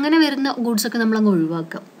 അങ്ങനെ വരുന്ന ഗുഡ്സൊക്കെ നമ്മളങ്ങ്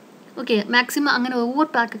ഒഴിവാക്കാം. ഓക്കെ, മാക്സിമം അങ്ങനെ ഓവർ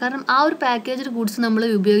പാക്ക്, കാരണം ആ ഒരു പാക്കേജ് ഗുഡ്സ് നമ്മൾ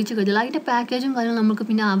ഉപയോഗിച്ച് കഴിഞ്ഞാൽ അതിൻ്റെ പാക്കേജും കാര്യങ്ങളും നമുക്ക്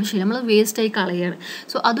പിന്നെ ആവശ്യമില്ല, നമ്മൾ വേസ്റ്റായി കളയാണ്.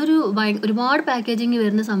 സോ അതൊരു ഒരുപാട് പാക്കേജിങ്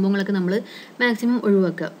വരുന്ന സംഭവങ്ങളൊക്കെ നമ്മൾ മാക്സിമം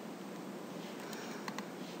ഒഴിവാക്കുക.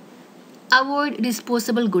 Avoid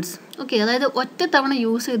disposable goods. ഓക്കെ, അതായത് ഒറ്റ തവണ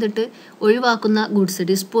യൂസ് ചെയ്തിട്ട് ഒഴിവാക്കുന്ന ഗുഡ്സ്,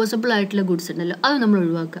 ഡിസ്പോസിബിൾ ആയിട്ടുള്ള ഗുഡ്സ് ഉണ്ടല്ലോ, അത് നമ്മൾ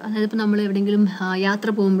ഒഴിവാക്കുക. അതായത് ഇപ്പോൾ നമ്മൾ എവിടെയെങ്കിലും യാത്ര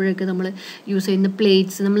പോകുമ്പോഴൊക്കെ നമ്മൾ യൂസ് ചെയ്യുന്ന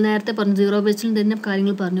പ്ലേറ്റ്സ്, നമ്മൾ നേരത്തെ പറഞ്ഞു സീറോ വേസ്റ്റിൽ തന്നെ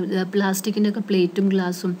കാര്യങ്ങൾ പറഞ്ഞു, പ്ലാസ്റ്റിക്കിൻ്റെ ഒക്കെ പ്ലേറ്റും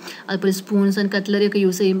ഗ്ലാസും അതുപോലെ സ്പൂൺസ് ആൻഡ് കട്ട്ലറി ഒക്കെ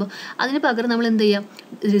യൂസ് ചെയ്യുമ്പോൾ അതിന് പകരം നമ്മൾ എന്ത് ചെയ്യാം,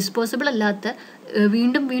 ഡിസ്പോസിബിൾ അല്ലാത്ത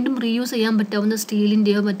വീണ്ടും വീണ്ടും റീയൂസ് ചെയ്യാൻ പറ്റാവുന്ന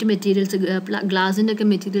സ്റ്റീലിൻ്റെയോ മറ്റു മെറ്റീരിയൽസ്, ഗ്ലാസിൻ്റെ ഒക്കെ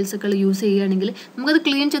മെറ്റീരിയൽസ് ഒക്കെ യൂസ് ചെയ്യുകയാണെങ്കിൽ നമുക്കത്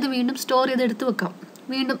ക്ലീൻ ചെയ്ത് വീണ്ടും സ്റ്റോർ ചെയ്ത് എടുത്ത് വെക്കാം,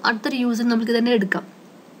 വീണ്ടും അടുത്തൊരു യൂസിന് നമുക്ക് തന്നെ എടുക്കാം.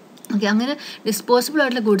 ഓക്കെ, അങ്ങനെ ഡിസ്പോസിബിൾ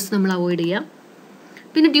ആയിട്ടുള്ള ഗുഡ്സ് നമ്മൾ അവോയ്ഡ് ചെയ്യാം.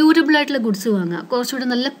 പിന്നെ ഡ്യൂറബിൾ ആയിട്ടുള്ള ഗുഡ്സ് വാങ്ങുക, കുറച്ചുകൂടി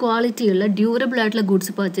നല്ല ക്വാളിറ്റിയുള്ള ഡ്യൂറബിൾ ആയിട്ടുള്ള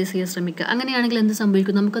ഗുഡ്സ് പർച്ചേസ് ചെയ്യാൻ ശ്രമിക്കുക. അങ്ങനെയാണെങ്കിൽ എന്ത്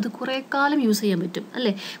സംഭവിക്കും, നമുക്കത് കുറേ കാലം യൂസ് ചെയ്യാൻ പറ്റും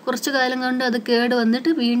അല്ലേ. കുറച്ച് കാലം കൊണ്ട് അത് കേട്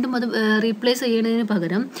വന്നിട്ട് വീണ്ടും അത് റീപ്ലേസ് ചെയ്യുന്നതിന്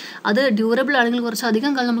പകരം അത് ഡ്യൂറബിൾ ആണെങ്കിൽ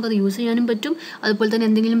കുറച്ചധികം കാലം നമുക്കത് യൂസ് ചെയ്യാനും പറ്റും. അതുപോലെ തന്നെ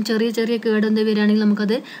എന്തെങ്കിലും ചെറിയ ചെറിയ കേട് എന്തെങ്കിലും വരികയാണെങ്കിൽ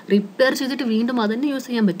നമുക്കത് റിപ്പയർ ചെയ്തിട്ട് വീണ്ടും അതന്നെ യൂസ്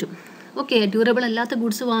ചെയ്യാൻ പറ്റും. ഓക്കെ, ഡ്യൂറബിൾ അല്ലാത്ത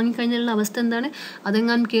ഗുഡ്സ് വാങ്ങിക്കഴിഞ്ഞാലുള്ള അവസ്ഥ എന്താണ്,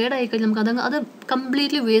 അതെങ്ങാനും കേടായി കഴിഞ്ഞാൽ നമുക്ക് അത്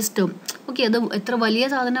കംപ്ലീറ്റ്ലി വേസ്റ്റ് ആവും. ഓക്കെ, അത് എത്ര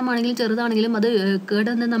വലിയ സാധനമാണെങ്കിലും ചെറുതാണെങ്കിലും അത്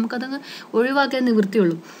കേടുവന്നാൽ നമുക്കതങ്ങ് ഒഴിവാക്കാൻ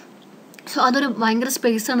നിവൃത്തിയുള്ളൂ. സോ അതൊരു ഭയങ്കര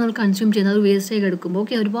സ്പേസാണ് നമ്മൾ കൺസ്യൂം ചെയ്യുന്നത്, അത് വേസ്റ്റായി എടുക്കുമ്പോൾ.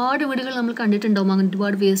 ഓക്കെ, ഒരുപാട് വീടുകൾ നമ്മൾ കണ്ടിട്ടുണ്ടാവും അങ്ങനെ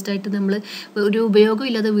ഒരുപാട് വേസ്റ്റായിട്ട് നമ്മൾ ഒരു ഉപയോഗം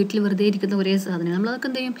ഇല്ലാതെ വീട്ടിൽ വെറുതെ ഇരിക്കുന്ന ഒരേ സാധനം. നമ്മളതൊക്കെ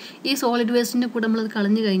എന്ത് ചെയ്യും, ഈ സോളിഡ് വേസ്റ്റിൻ്റെ കൂടെ നമ്മളത്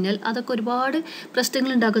കളഞ്ഞു കഴിഞ്ഞാൽ അതൊക്കെ ഒരുപാട്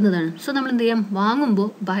പ്രശ്നങ്ങൾ ഉണ്ടാക്കുന്നതാണ്. സോ നമ്മൾ എന്ത് ചെയ്യാം, വാങ്ങുമ്പോൾ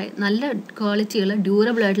നല്ല ക്വാളിറ്റിയുള്ള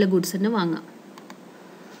ഡ്യൂറബിൾ ആയിട്ടുള്ള ഗുഡ്സ് തന്നെ വാങ്ങാം.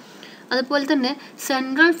 അതുപോലെ തന്നെ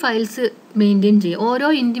സെൻട്രൽ ഫയൽസ് മെയിൻറ്റെയിൻ ചെയ്യുക. ഓരോ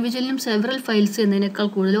ഇൻഡിവിജ്വലിനും സെവറൽ ഫയൽസ് എന്നതിനേക്കാൾ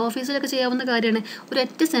കൂടുതൽ ഓഫീസിലൊക്കെ ചെയ്യാവുന്ന കാര്യമാണ്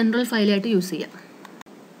ഒരൊറ്റ സെൻട്രൽ ഫയലായിട്ട് യൂസ് ചെയ്യുക.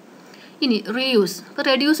 ഇനി റീയൂസ്. ഇപ്പോൾ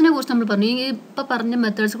റെഡ്യൂസിനെ കുറിച്ച് നമ്മൾ പറഞ്ഞു, ഈ ഇപ്പോൾ പറഞ്ഞ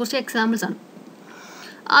മെത്തേഡ്സ് കുറച്ച് എക്സാമ്പിൾസ് ആണ്.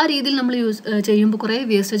 ആ രീതിയിൽ നമ്മൾ യൂസ് ചെയ്യുമ്പോൾ കുറേ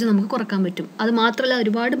വേസ്റ്റേജ് നമുക്ക് കുറക്കാൻ പറ്റും. അത് മാത്രമല്ല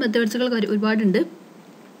ഒരുപാട് മെത്തേഡ്സുകൾ ഒരുപാടുണ്ട്,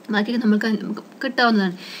 ബാക്കി നമുക്ക്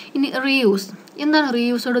കിട്ടാവുന്നതാണ്. ഇനി റീയൂസ്. എന്താണ്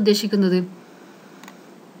റീയൂസോട് ഉദ്ദേശിക്കുന്നത്?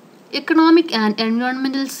 Economic and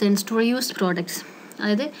environmental sense to reuse products.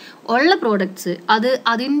 അതായത് ഉള്ള പ്രോഡക്ട്സ് അത്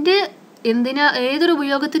അതിൻ്റെ ഏതൊരു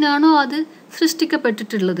ഉപയോഗത്തിനാണോ അത്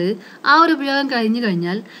സൃഷ്ടിക്കപ്പെട്ടിട്ടുള്ളത്, ആ ഒരു ഉപയോഗം കഴിഞ്ഞു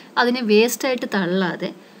കഴിഞ്ഞാൽ അതിനെ വേസ്റ്റായിട്ട് തള്ളാതെ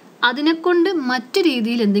അതിനെക്കൊണ്ട് മറ്റു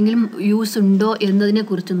രീതിയിൽ എന്തെങ്കിലും യൂസ് ഉണ്ടോ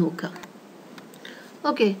എന്നതിനെക്കുറിച്ച് നോക്കുക.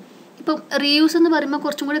 ഓക്കെ, ഇപ്പം റീയൂസ് എന്ന് പറയുമ്പോൾ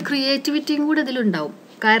കുറച്ചും കൂടെ ക്രിയേറ്റിവിറ്റിയും കൂടെ ഇതിലുണ്ടാവും.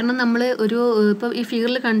 കാരണം നമ്മൾ ഇപ്പം ഈ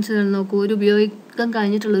ഫിഗറിൽ കാണിച്ചു നോക്കൂ, ഒരു ഉപയോഗിക്കാൻ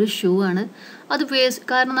കഴിഞ്ഞിട്ടുള്ളൊരു ഷൂ ആണ്. അത്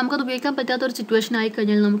കാരണം നമുക്കത് ഉപയോഗിക്കാൻ പറ്റാത്തൊരു സിറ്റുവേഷൻ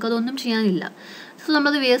ആയിക്കഴിഞ്ഞാൽ നമുക്കതൊന്നും ചെയ്യാനില്ല. സോ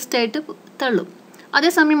നമ്മളത് വേസ്റ്റായിട്ട് തള്ളും.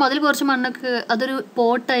 അതേസമയം അതിൽ കുറച്ച് മണ്ണൊക്കെ അതൊരു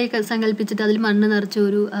പോട്ടായി സങ്കല്പിച്ചിട്ട് അതിൽ മണ്ണ് നിറച്ച്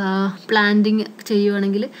ഒരു പ്ലാന്റിങ്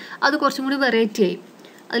ചെയ്യുവാണെങ്കിൽ അത് കുറച്ചും കൂടി വെറൈറ്റി ആയി,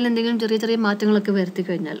 അതിലെന്തെങ്കിലും ചെറിയ ചെറിയ മാറ്റങ്ങളൊക്കെ വരുത്തി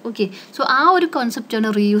കഴിഞ്ഞാൽ. ഓക്കെ, സോ ആ ഒരു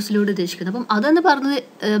കോൺസെപ്റ്റാണ് റീയൂസിലൂടെ ഉദ്ദേശിക്കുന്നത്. അപ്പം അതെന്ന് പറഞ്ഞത്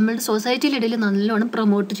നമ്മുടെ സൊസൈറ്റിയുടെ ഇടയിൽ നല്ലോണം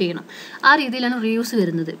പ്രൊമോട്ട് ചെയ്യണം. ആ രീതിയിലാണ് റീയൂസ്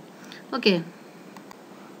വരുന്നത്. ഓക്കെ,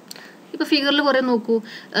 ഇപ്പോൾ ഫിഗറിൽ കുറേ നോക്കൂ,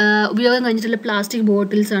 ഉപയോഗം കഴിഞ്ഞിട്ടുള്ള പ്ലാസ്റ്റിക്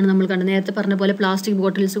ബോട്ടിൽസ് ആണ് നമ്മൾ കണ്ടത്. നേരത്തെ പറഞ്ഞ പോലെ പ്ലാസ്റ്റിക്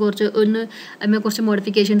ബോട്ടിൽസ് കുറച്ച്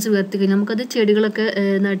മോഡിഫിക്കേഷൻസ് വരുത്തി കഴിഞ്ഞാൽ നമുക്കത് ചെടികളൊക്കെ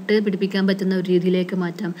നട്ട് പിടിപ്പിക്കാൻ പറ്റുന്ന ഒരു രീതിയിലേക്ക്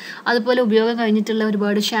മാറ്റാം. അതുപോലെ ഉപയോഗം കഴിഞ്ഞിട്ടുള്ള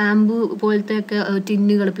ഒരുപാട് ഷാമ്പു പോലത്തെ ഒക്കെ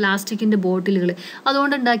ടിന്നുകൾ, പ്ലാസ്റ്റിക്കിൻ്റെ ബോട്ടിലുകൾ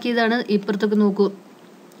അതുകൊണ്ട് ഉണ്ടാക്കിയതാണ്. ഇപ്പുറത്തൊക്കെ നോക്കൂ,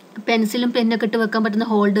 പെൻസിലും പെന്നൊക്കെ ഇട്ട് വെക്കാൻ പറ്റുന്ന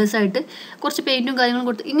ഹോൾഡേഴ്സായിട്ട് കുറച്ച് പെയിൻറ്റും കാര്യങ്ങളും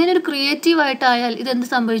കൊടുത്ത് ഇങ്ങനെ ഒരു ക്രിയേറ്റീവായിട്ടായാൽ ഇതെന്ത്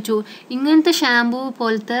സംഭവിച്ചു, ഇങ്ങനത്തെ ഷാമ്പൂ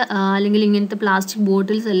പോലത്തെ അല്ലെങ്കിൽ ഇങ്ങനത്തെ പ്ലാസ്റ്റിക്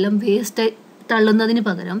ബോട്ടിൽസ് എല്ലാം വേസ്റ്റ് തള്ളുന്നതിന്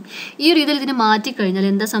പകരം ഈ രീതിയിൽ ഇതിനെ മാറ്റിക്കഴിഞ്ഞാൽ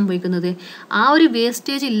എന്താ സംഭവിക്കുന്നത്, ആ ഒരു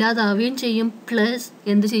വേസ്റ്റേജ് ഇല്ലാതാവുകയും ചെയ്യും. പ്ലസ്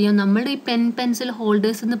എന്ത് ചെയ്യും, നമ്മളുടെ ഈ പെൻസിൽ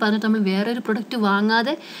ഹോൾഡേഴ്സ് എന്ന് പറഞ്ഞിട്ട് നമ്മൾ വേറൊരു പ്രൊഡക്റ്റ്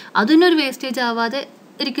വാങ്ങാതെ അതിനൊരു വേസ്റ്റേജ് ആവാതെ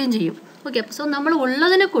ഇരിക്കുകയും ചെയ്യും. ഓക്കെ, സോ നമ്മൾ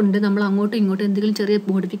ഉള്ളതിനെ കൊണ്ട് നമ്മൾ അങ്ങോട്ടും ഇങ്ങോട്ടും എന്തെങ്കിലും ചെറിയ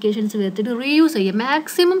മോഡിഫിക്കേഷൻസ് വരുത്തിയിട്ട് റീയൂസ് ചെയ്യുക.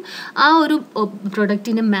 മാക്സിമം ആ ഒരു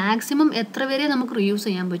പ്രൊഡക്റ്റിനെ മാക്സിമം എത്ര വരെ നമുക്ക് റീയൂസ്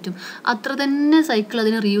ചെയ്യാൻ പറ്റും അത്ര തന്നെ സൈക്കിൾ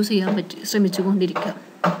അതിനെ റീയൂസ് ചെയ്യാൻ ശ്രമിച്ചുകൊണ്ടിരിക്കുക.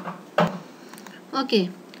 Okay,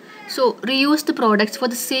 so reuse the products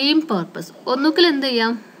for the same purpose. ഒന്നുകിൽ എന്ത്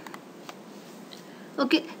ചെയ്യാം,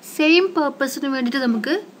 ഓക്കെ, സെയിം പർപ്പസിന് വേണ്ടിയിട്ട്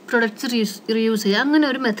നമുക്ക് പ്രൊഡക്ട്സ് റീയൂസ് ചെയ്യുക. അങ്ങനെ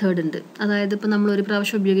ഒരു മെത്തേഡ് ഉണ്ട്. അതായത് ഇപ്പോൾ നമ്മൾ ഒരു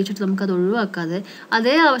പ്രാവശ്യം ഉപയോഗിച്ചിട്ട് നമുക്കത് ഒഴിവാക്കാതെ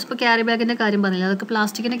അതേ ആവശ്യം, ഇപ്പോൾ ക്യാരി ബാഗിൻ്റെ കാര്യം പറഞ്ഞില്ല, അതൊക്കെ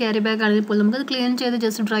പ്ലാസ്റ്റിക്കിൻ്റെ ക്യാരി ബാഗ് ആണെങ്കിൽ പോലും നമുക്കത് ക്ലീൻ ചെയ്ത്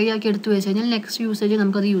ജസ്റ്റ് ഡ്രൈ ആക്കി എടുത്ത് വെച്ച് കഴിഞ്ഞാൽ നെക്സ്റ്റ് യൂസേജ്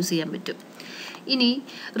നമുക്കത് യൂസ് ചെയ്യാൻ പറ്റും. ഇനി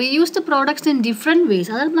reuse the products in different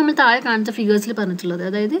ways. അതാണ് നമ്മൾ താഴെ കാണിച്ച ഫിഗേഴ്സിൽ പറഞ്ഞിട്ടുള്ളത്.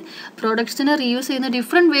 അതായത് പ്രോഡക്ട്സിനെ റീയൂസ് ചെയ്യുന്ന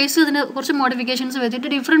ഡിഫറെൻറ്റ് വേസ്, അതിന് കുറച്ച് മോഡിഫിക്കേഷൻസ്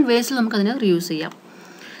വരുത്തിയിട്ട് ഡിഫറെൻറ്റ് വേസിൽ നമുക്കതിനെ റീയൂസ് ചെയ്യാം.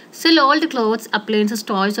 Sell old clothes, appliances,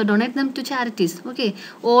 toys or donate them to charities. Okay,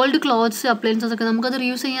 old clothes, appliances ഒക്കെ നമുക്കത്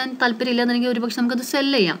റീയൂസ് ചെയ്യാൻ താല്പര്യമില്ലാന്നുണ്ടെങ്കിൽ ഒരുപക്ഷെ നമുക്കത്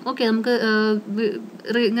സെല്ല് ചെയ്യാം. ഓക്കെ, നമുക്ക്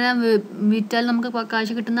ഇങ്ങനെ വിറ്റാൽ നമുക്ക്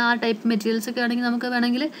കാശ് കിട്ടുന്ന ആ ടൈപ്പ് മെറ്റീരിയൽസ് ഒക്കെ ആണെങ്കിൽ നമുക്ക്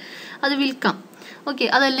വേണമെങ്കിൽ അത് വിൽക്കാം. ഓക്കെ,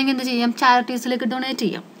 അതല്ലെങ്കിൽ എന്ത് ചെയ്യാം, ചാരിറ്റീസിലേക്ക് ഡൊണേറ്റ്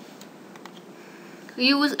ചെയ്യാം.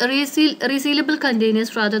 Use റീസീലബിൾ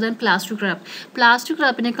containers rather than plastic rap. Plastic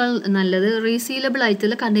റാപ്പിനേക്കാൾ നല്ലത് റീസീലബിൾ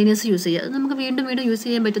ആയിട്ടുള്ള കണ്ടെയ്നേഴ്സ് യൂസ് ചെയ്യുക. അത് നമുക്ക് വീണ്ടും വീണ്ടും യൂസ്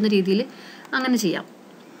ചെയ്യാൻ പറ്റുന്ന രീതിയിൽ അങ്ങനെ ചെയ്യാം.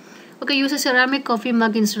 Okay, use A ceramic coffee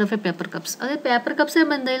mug instead of A paper cups. അതായത് പേപ്പർ കപ്സ്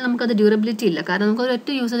ആകുമ്പോൾ എന്തായാലും നമുക്കത് ഡ്യൂറബിലിറ്റി ഇല്ല, കാരണം നമുക്ക് ഒരൊറ്റ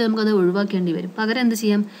യൂസേജ് നമുക്കത് ഒഴിവാക്കേണ്ടി വരും. പകരം എന്ത്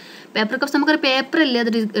ചെയ്യാം, പേപ്പർ കപ്സ് നമുക്കൊരു പേപ്പറല്ലേ,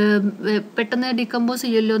 അത് പെട്ടെന്ന് ഡികമ്പോസ്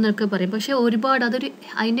ചെയ്യുമല്ലോ എന്നൊക്കെ പറയും. പക്ഷേ ഒരുപാട്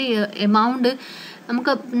അതിൻ്റെ എമൗണ്ട്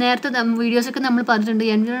നമുക്ക് നേരത്തെ വീഡിയോസൊക്കെ നമ്മൾ പറഞ്ഞിട്ടുണ്ട്.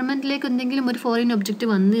 എൻവയോൺമെൻറ്റിലേക്ക് എന്തെങ്കിലും ഒരു ഫോറിൻ ഒബ്ജക്റ്റ്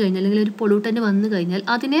വന്നു കഴിഞ്ഞാൽ അല്ലെങ്കിൽ ഒരു പൊള്യൂട്ടൻ്റ് വന്നു കഴിഞ്ഞാൽ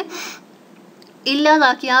അതിനെ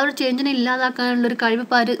ഇല്ലാതാക്കി ആ ഒരു ചേഞ്ചിനെ ഇല്ലാതാക്കാനുള്ളൊരു കഴിവ്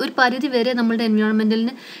ഒരു പരിധി വരെ നമ്മളുടെ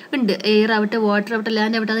എൻവയോൺമെൻറ്റലിന് ഉണ്ട്. എയർ ആവട്ടെ, വാട്ടർ ആവട്ടെ,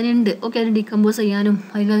 ലാൻഡ് ആവട്ടെ, അതിനുണ്ട്. ഓക്കെ, അതിന് ഡികമ്പോസ് ചെയ്യാനും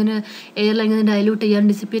അതിന് എയറിൽ അതിനെ ഡൈല്യൂട്ട് ചെയ്യാനും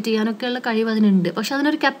ഡിസിപ്പേറ്റ് ചെയ്യാനൊക്കെയുള്ള കഴിവ് അതിനുണ്ട്. പക്ഷെ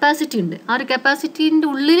അതിനൊരു കപ്പാസിറ്റി ഉണ്ട്. ആ ഒരു കപ്പാസിറ്റീൻ്റെ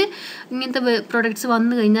ഉള്ളിൽ ഇങ്ങനത്തെ പ്രൊഡക്ട്സ്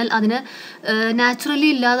വന്നു കഴിഞ്ഞാൽ അതിനെ നാച്ചുറലി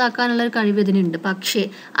ഇല്ലാതാക്കാനുള്ളൊരു കഴിവ് ഇതിനുണ്ട്. പക്ഷേ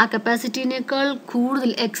ആ കപ്പാസിറ്റീനേക്കാൾ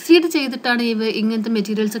കൂടുതൽ എക്സീഡ് ചെയ്തിട്ടാണ് ഇങ്ങനത്തെ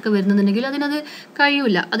മെറ്റീരിയൽസ് ഒക്കെ വരുന്നുണ്ടെങ്കിൽ അതിനത്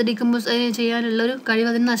കഴിയില്ല. അത് ഡികമ്പോസ് ചെയ്യാനുള്ളൊരു കഴിവ്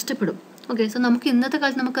അതിന് നഷ്ടപ്പെടും. ഓക്കെ, സോ നമുക്ക് ഇന്നത്തെ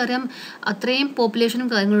കാലത്ത് നമുക്കറിയാം അത്രയും പോപ്പുലേഷനും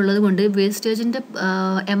കാര്യങ്ങളും ഉള്ളത് കൊണ്ട് വേസ്റ്റേജിൻ്റെ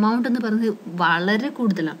എമൗണ്ട് എന്ന് പറയുന്നത് വളരെ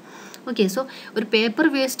കൂടുതലാണ്. ഓക്കെ, സോ ഒരു പേപ്പർ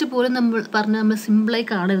വേസ്റ്റ് പോലും നമ്മൾ സിമ്പിളായി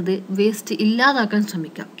കാണരുത്, വേസ്റ്റ് ഇല്ലാതാക്കാൻ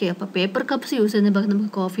ശ്രമിക്കാം. ഓക്കെ, അപ്പോൾ പേപ്പർ കപ്സ് യൂസ് ചെയ്യുന്ന പകരം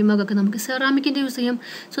നമുക്ക് കോഫി മഗൊക്കെ നമുക്ക് സെറാമിക്കിൻ്റെ യൂസ് ചെയ്യാം.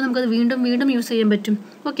 സോ നമുക്കത് വീണ്ടും വീണ്ടും യൂസ് ചെയ്യാൻ പറ്റും.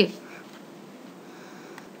 ഓക്കെ,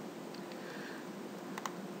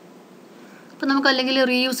 അപ്പോൾ നമുക്ക് അല്ലെങ്കിൽ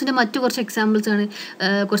റീയൂസിൻ്റെ മറ്റു കുറച്ച് എക്സാമ്പിൾസ് ആണ്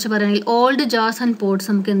കുറച്ച് പറയുകയാണെങ്കിൽ ഓൾഡ് ജാർസ് ആൻഡ് പോട്ട്സ്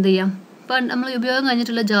നമുക്ക് എന്ത് ചെയ്യാം. ഇപ്പം നമ്മൾ ഉപയോഗം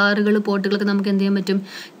കഴിഞ്ഞിട്ടുള്ള ജാറുകൾ, പോട്ടുകളൊക്കെ നമുക്ക് എന്ത് ചെയ്യാൻ പറ്റും,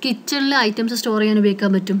 കിച്ചണിലെ ഐറ്റംസ് സ്റ്റോർ ചെയ്യാൻ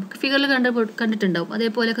ഉപയോഗിക്കാൻ പറ്റും. ഫിഗറിൽ കണ്ടിട്ടുണ്ടാവും.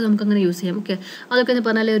 അതേപോലെയൊക്കെ നമുക്കങ്ങനെ യൂസ് ചെയ്യാം. ഓക്കെ, അതൊക്കെ എന്ന്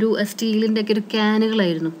പറഞ്ഞാൽ ഒരു സ്റ്റീലിൻ്റെ ഒക്കെ ഒരു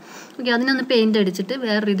ക്യാനുകളായിരുന്നു. ഓക്കെ, അതിനൊന്ന് പെയിൻ്റ് അടിച്ചിട്ട്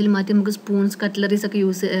വേറെ രീതിയിൽ മാറ്റി നമുക്ക് സ്പൂൺസ്, കട്ട്ലറീസ് ഒക്കെ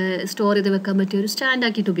സ്റ്റോർ ചെയ്ത് വെക്കാൻ പറ്റിയ ഒരു സ്റ്റാൻഡ്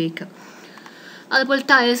ആക്കിയിട്ട് ഉപയോഗിക്കാം. അതുപോലെ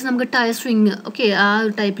ടയേഴ്സ്, നമുക്ക് ടയർ സ്വിങ്, ഓക്കെ, ആ ഒരു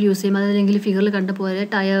ടൈപ്പ് യൂസ് ചെയ്യും. അതല്ലെങ്കിൽ ഫിഗറിൽ കണ്ട പോലെ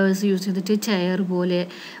ടയേഴ്സ് യൂസ് ചെയ്തിട്ട് ചെയർ പോലെ,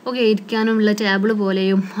 ഓക്കെ, ഇരിക്കാനുള്ള ടേബിൾ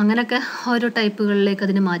പോലെയും അങ്ങനെയൊക്കെ ഓരോ ടൈപ്പുകളിലേക്ക്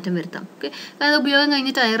അതിന് മാറ്റം വരുത്താം. ഓക്കെ, അതായത് ഉപയോഗം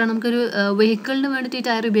കഴിഞ്ഞ ടയറാണ്. നമുക്കൊരു വെഹിക്കിളിന് വേണ്ടിയിട്ട് ഈ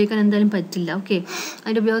ടയർ ഉപയോഗിക്കാൻ എന്തായാലും പറ്റില്ല. ഓക്കെ,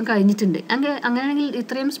 അതിൻ്റെ ഉപയോഗം കഴിഞ്ഞിട്ടുണ്ട്. അങ്ങനെയാണെങ്കിൽ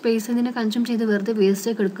ഇത്രയും സ്പേസ് ഇതിനെ കൺസ്യൂം ചെയ്ത് വെറുതെ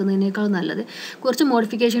വേസ്റ്റൊക്കെ എടുക്കുന്നതിനേക്കാൾ നല്ലത് കുറച്ച്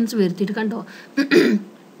മോഡിഫിക്കേഷൻസ് വരുത്തിയിട്ട്, കണ്ടോ,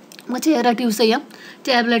 നമുക്ക് ചെയറായിട്ട് യൂസ് ചെയ്യാം,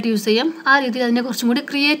 ടേബിളായിട്ട് യൂസ് ചെയ്യാം. ആ രീതിയിൽ അതിനെ കുറച്ചും കൂടി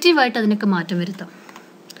ക്രിയേറ്റീവായിട്ട് അതിനൊക്കെ മാറ്റം വരുത്താം.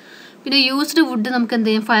 പിന്നെ യൂസ്ഡ് വുഡ് നമുക്ക് എന്ത്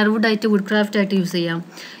ചെയ്യാം, ഫയർവുഡ് ആയിട്ട്, വുഡ് ക്രാഫ്റ്റ് ആയിട്ട് യൂസ് ചെയ്യാം.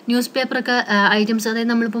 ന്യൂസ് പേപ്പറൊക്കെ ഐറ്റംസ്, അതായത്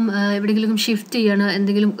നമ്മളിപ്പം എവിടെയെങ്കിലും ഷിഫ്റ്റ് ചെയ്യണം,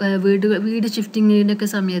 എന്തെങ്കിലും വീട് ഷിഫ്റ്റിങ്ങിനൊക്കെ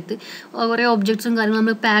സമയത്ത് കുറേ ഒബ്ജക്ട്സും കാര്യങ്ങളും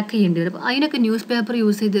നമ്മൾ പാക്ക് ചെയ്യേണ്ടി വരും. അപ്പോൾ അതിനൊക്കെ ന്യൂസ് പേപ്പർ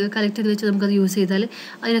യൂസ് ചെയ്ത് കളക്ട് ചെയ്ത് വെച്ച് നമുക്കത് യൂസ് ചെയ്താൽ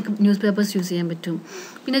അതിനൊക്കെ ന്യൂസ് പേപ്പേഴ്സ് യൂസ് ചെയ്യാൻ പറ്റും.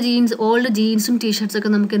 പിന്നെ ഓൾഡ് ജീൻസും ടീഷർട്ട്സൊക്കെ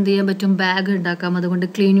നമുക്ക് എന്ത് ചെയ്യാൻ പറ്റും, ബാഗ് ഉണ്ടാക്കാം. അതുകൊണ്ട്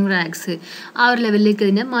ക്ലീനിങ് റാഗ്സ്, ആ ഒരു ലെവലിലേക്ക്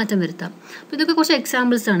ഇതിനെ മാറ്റം വരുത്താം. അപ്പോൾ ഇതൊക്കെ കുറച്ച്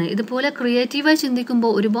എക്സാമ്പിൾസ് ആണ്. ഇതുപോലെ ക്രിയേറ്റീവായി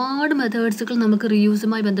ചിന്തിക്കുമ്പോൾ ഒരുപാട് മെത്തേഡ്സുകൾ നമുക്ക്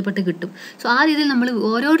റീയൂസുമായി ബന്ധപ്പെട്ട് കിട്ടും. സോ ആ രീതിയിൽ നമ്മൾ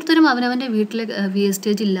ഓരോരുത്തരും അവനവൻ്റെ വീട്ടിലെ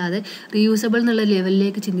വേസ്റ്റേജ് ഇല്ലാതെ റീയൂസബിൾ എന്നുള്ള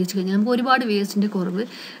ലെവലിലേക്ക് ചിന്തിച്ചു കഴിഞ്ഞാൽ നമുക്ക് ഒരുപാട് വേസ്റ്റിൻ്റെ കുറവ്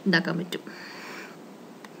ഉണ്ടാക്കാൻ പറ്റും.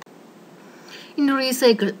 ഇനി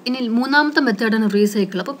റീസൈക്കിൾ. ഇനി മൂന്നാമത്തെ മെത്തേഡാണ്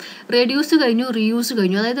റീസൈക്കിൾ. അപ്പം റെഡ്യൂസ് കഴിഞ്ഞു, റീയൂസ്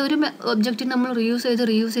കഴിഞ്ഞു. അതായത് ഒരു ഒബ്ജക്റ്റിന് നമ്മൾ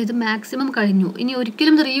റീയൂസ് ചെയ്ത് മാക്സിമം കഴിഞ്ഞു. ഇനി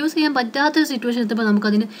ഒരിക്കലും ഇത് റീയൂസ് ചെയ്യാൻ പറ്റാത്തൊരു സിറ്റുവേഷൻ എത്തുമ്പോൾ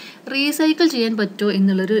നമുക്കതിന് റീസൈക്കിൾ ചെയ്യാൻ പറ്റുമോ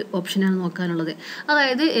എന്നുള്ളൊരു ഓപ്ഷനാണ് നോക്കാനുള്ളത്.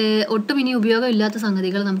 അതായത് ഒട്ടും ഇനി ഉപയോഗമില്ലാത്ത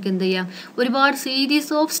സംഗതികൾ നമുക്ക് എന്ത് ചെയ്യാം, ഒരുപാട്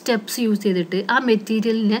സീരീസ് ഓഫ് സ്റ്റെപ്സ് യൂസ് ചെയ്തിട്ട് ആ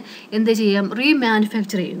മെറ്റീരിയലിനെ എന്ത് ചെയ്യാം,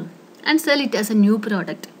 റീമാനുഫാക്ചർ ചെയ്യുന്നു and cell it as A new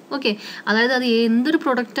product. Okay, അതായത് അത് എന്തൊരു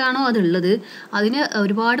പ്രൊഡക്റ്റാണോ അതുള്ളത് അതിന്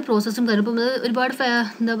ഒരുപാട് പ്രോസസ്സും കാര്യങ്ങളും, അത് ഒരുപാട്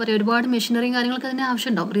എന്താ പറയുക, ഒരുപാട് മെഷീനറിയും കാര്യങ്ങളൊക്കെ അതിന്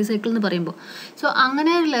ആവശ്യമുണ്ടാവും റീസൈക്കിൾ എന്ന് പറയുമ്പോൾ. സോ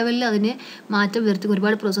അങ്ങനെ ഒരു ലെവലിൽ അതിനെ മാറ്റം വരുത്തി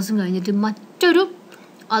ഒരുപാട് പ്രോസസ്സും കഴിഞ്ഞിട്ട് മറ്റൊരു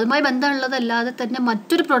അതുമായി ബന്ധമുള്ളതല്ലാതെ തന്നെ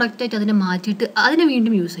മറ്റൊരു പ്രൊഡക്റ്റായിട്ട് അതിനെ മാറ്റിയിട്ട് അതിനെ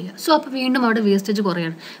വീണ്ടും യൂസ് ചെയ്യുക. സോ അപ്പോൾ വീണ്ടും അവിടെ വേസ്റ്റേജ്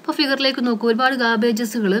കുറയാണ്. അപ്പോൾ ഫിഗറിലേക്ക് നോക്കൂ, ഒരുപാട്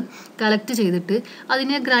ഗാർബേജസുകൾ കളക്ട് ചെയ്തിട്ട്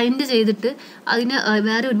അതിനെ ഗ്രൈൻഡ് ചെയ്തിട്ട് അതിനെ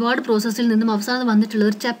വേറെ ഒരുപാട് പ്രോസസ്സിൽ നിന്നും അവസാനം വന്നിട്ടുള്ളത്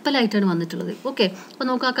ഒരു ചപ്പലായിട്ടാണ് വന്നിട്ടുള്ളത്. ഓക്കെ, അപ്പോൾ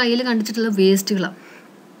നോക്കുക, ആ കയ്യിൽ കണ്ടിട്ടുള്ള വേസ്റ്റുകളാണ്,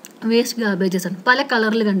 വേസ്റ്റ് ഗാർബേജസ് ആണ്, പല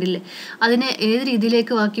കളറിൽ കണ്ടില്ലേ. അതിനെ ഏത്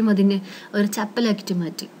രീതിയിലേക്ക് ആക്കിയും അതിനെ ഒരു ചപ്പലാക്കിയിട്ട്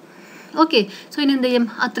മാറ്റി. ഓക്കെ, സോ ഇനി എന്ത് ചെയ്യും,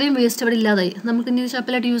 അത്രയും വേസ്റ്റ് അവിടെ ഇല്ലാതായി, നമുക്ക് ഇനി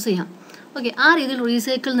ചപ്പലായിട്ട് യൂസ് ചെയ്യാം. ഓക്കെ, ആ രീതിയിൽ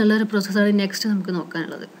റീസൈക്കിൾ എന്നുള്ളൊരു പ്രോസസ്സാണ് നെക്സ്റ്റ് നമുക്ക്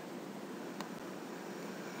നോക്കാനുള്ളത്.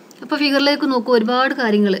 അപ്പോൾ ഫിഗറിലേക്ക് നോക്കൂ, ഒരുപാട്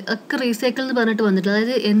കാര്യങ്ങൾ ഒക്കെ റീസൈക്കിൾ എന്ന് പറഞ്ഞിട്ട് വന്നിട്ടുള്ളത്.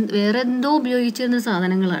 അതായത് വേറെ എന്തോ ഉപയോഗിച്ചിരുന്ന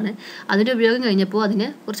സാധനങ്ങളാണ്, അതിൻ്റെ ഉപയോഗം കഴിഞ്ഞപ്പോൾ അതിനെ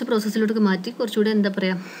കുറച്ച് പ്രോസസ്സിലോട്ട് മാറ്റി കുറച്ചുകൂടെ എന്താ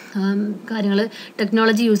പറയുക കാര്യങ്ങൾ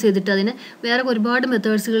ടെക്നോളജി യൂസ് ചെയ്തിട്ട് അതിനെ വേറെ ഒരുപാട്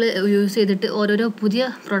മെത്തേഡ്സുകൾ യൂസ് ചെയ്തിട്ട് ഓരോരോ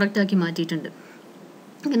പുതിയ പ്രോഡക്റ്റാക്കി മാറ്റിയിട്ടുണ്ട്.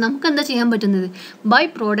 നമുക്ക് എന്താ ചെയ്യാൻ പറ്റുന്നത്, by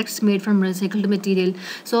products made from recycled material.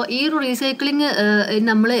 So ഈ ഒരു റീസൈക്ലിങ്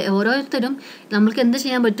നമ്മൾ ഓരോരുത്തരും നമ്മൾക്ക് എന്ത്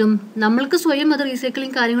ചെയ്യാൻ പറ്റും, നമ്മൾക്ക് സ്വയം അത്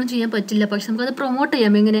റീസൈക്ലിങ് കാര്യങ്ങളും ചെയ്യാൻ പറ്റില്ല, പക്ഷെ നമുക്കത് പ്രൊമോട്ട്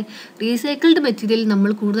ചെയ്യാം. എങ്ങനെ, റീസൈക്കിൾഡ് മെറ്റീരിയൽ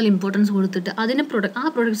നമ്മൾ കൂടുതൽ ഇമ്പോർട്ടൻസ് കൊടുത്തിട്ട് അതിന് ആ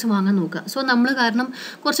പ്രോഡക്ട്സ് വാങ്ങാൻ നോക്കുക. സോ നമ്മൾ കാരണം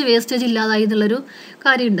കുറച്ച് വേസ്റ്റേജ് ഇല്ലാതായി എന്നുള്ളൊരു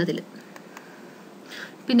കാര്യമുണ്ട് അതിൽ.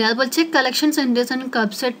 പിന്നെ അതുപോലെ check collection centres and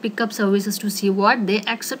കബ്സെറ്റ് pickup services to see what they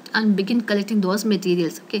accept and begin collecting those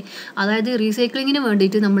materials. Okay, അതായത് റീസൈക്ലിങ്ങിന്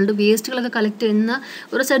വേണ്ടിയിട്ട് നമ്മളുടെ വേസ്റ്റുകളൊക്കെ കളക്ട് ചെയ്യുന്ന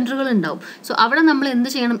ഒരു സെൻറ്ററുകൾ ഉണ്ടാവും. സോ അവിടെ നമ്മൾ എന്ത്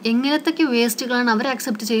ചെയ്യണം, എങ്ങനത്തൊക്കെ വേസ്റ്റുകളാണ് അവർ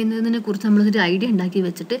അക്സെപ്റ്റ് ചെയ്യുന്നതിനെ കുറിച്ച് നമ്മളൊരു ഐഡിയ ഉണ്ടാക്കി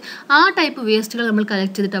വെച്ചിട്ട് ആ ടൈപ്പ് വേസ്റ്റുകൾ നമ്മൾ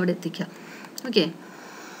കളക്ട് ചെയ്തിട്ട് അവിടെ എത്തിക്കാം. ഓക്കെ,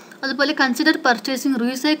 അതുപോലെ consider purchasing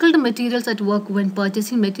recycled materials at work when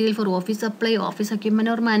purchasing material for office supply, office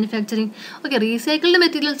equipment or manufacturing. Okay, recycled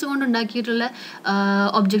materials കൊണ്ട് ഉണ്ടാക്കിയിട്ടുള്ള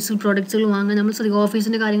ഒബ്ജക്ട്സുകൾ പ്രോഡക്ട്സുകൾ വാങ്ങാൻ നമ്മൾ ശ്രദ്ധിക്കുക.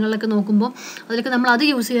 ഓഫീസിൻ്റെ കാര്യങ്ങളിലൊക്കെ നോക്കുമ്പോൾ അതിലൊക്കെ നമ്മൾ അത്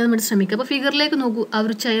യൂസ് ചെയ്യാൻ വേണ്ടി ശ്രമിക്കുക. അപ്പോൾ ഫിഗറിലേക്ക് നോക്കൂ, ആ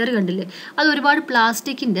ഒരു ചെയർ കണ്ടില്ലേ, അത് ഒരുപാട്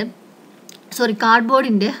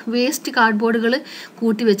കാർഡ്ബോർഡിൻ്റെ വേസ്റ്റ് കാർഡ്ബോർഡുകൾ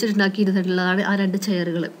കൂട്ടി വെച്ചിട്ടുണ്ടാക്കിയിരുന്നിട്ടുള്ളതാണ് ആ 2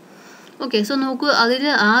 ചെയറുകൾ. ഓക്കെ, സോ നോക്കൂ, അതിന്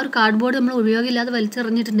ആ ഒരു കാർഡ്ബോർഡ് നമ്മൾ ഉപയോഗമില്ലാതെ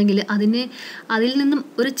വലിച്ചെറിഞ്ഞിട്ടുണ്ടെങ്കിൽ അതിൽ നിന്നും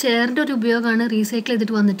ഒരു ചെയറിൻ്റെ ഒരു ഉപയോഗമാണ് റീസൈക്കിൾ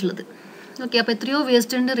ചെയ്തിട്ട് വന്നിട്ടുള്ളത്. ഓക്കെ, അപ്പോൾ എത്രയോ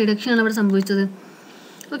വേസ്റ്റിൻ്റെ റിഡക്ഷനാണ് അവിടെ സംഭവിച്ചത്.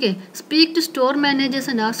 Okay, speak to store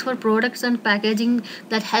managers and ask for products and packaging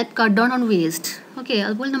that help cut down on waste. Okay,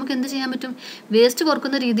 അതുപോലെ നമുക്ക് എന്ത് ചെയ്യാൻ പറ്റും, വേസ്റ്റ്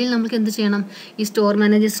കുറക്കുന്ന രീതിയിൽ നമുക്ക് എന്ത് ചെയ്യണം, ഈ സ്റ്റോർ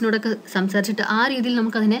മാനേജേഴ്സിനോടൊക്കെ സംസാരിച്ചിട്ട് ആ രീതിയിൽ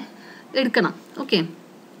നമുക്കതിനെ എടുക്കണം. ഓക്കെ,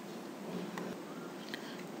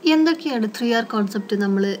 എന്തൊക്കെയാണ് 3R കോൺസെപ്റ്റ്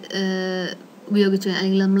നമ്മൾ ഉപയോഗിച്ച്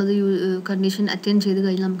അല്ലെങ്കിൽ നമ്മളത് കണ്ടീഷൻ അറ്റൻഡ് ചെയ്ത്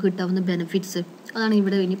കഴിഞ്ഞാൽ നമുക്ക് കിട്ടാവുന്ന ബെനിഫിറ്റ്സ്, അതാണ്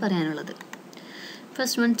ഇവിടെ ഇനി പറയാനുള്ളത്.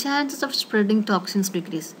 First one, chances of spreading toxins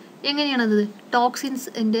decrease. എങ്ങനെയാണത്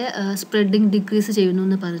ടോക്സിൻസിൻ്റെ സ്പ്രെഡിങ് ഡിക്രീസ് ചെയ്യുന്നു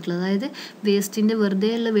എന്ന് പറഞ്ഞിട്ടുള്ളത്. അതായത് വേസ്റ്റിൻ്റെ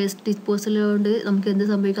വെറുതെയുള്ള വേസ്റ്റ് ഡിസ്പോസലുകൊണ്ട് നമുക്ക് എന്ത്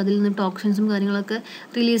സംഭവിക്കും, അതിൽ നിന്ന് ടോക്സിൻസും കാര്യങ്ങളൊക്കെ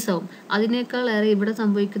റിലീസാവും. അതിനേക്കാൾ ഏറെ ഇവിടെ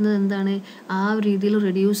സംഭവിക്കുന്നത് എന്താണ്, ആ രീതിയിൽ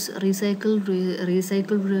റീസൈക്കിൾ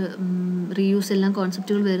റീയൂസ് എല്ലാം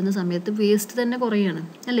കോൺസെപ്റ്റുകൾ വരുന്ന സമയത്ത് വേസ്റ്റ് തന്നെ കുറയാണ്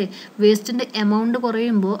അല്ലേ. വേസ്റ്റിൻ്റെ എമൗണ്ട്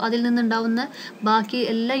കുറയുമ്പോൾ അതിൽ നിന്നുണ്ടാവുന്ന ബാക്കി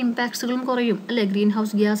എല്ലാ ഇമ്പാക്ട്സുകളും കുറയും അല്ലേ. ഗ്രീൻ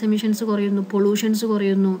ഹൗസ് ഗ്യാസ് എമിഷൻസ് കുറയുന്നു, പൊള്യൂഷൻസ്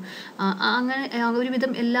കുറയുന്നു, അങ്ങനെ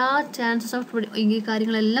ഒരുവിധം എല്ലാ ചാൻസസ് ഓഫ് ഈ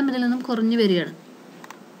കാര്യങ്ങളെല്ലാം ഇതിൽ നിന്നും കുറഞ്ഞു വരികയാണ്.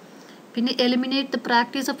 പിന്നെ eliminate the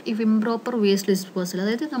practice of improper waste disposal.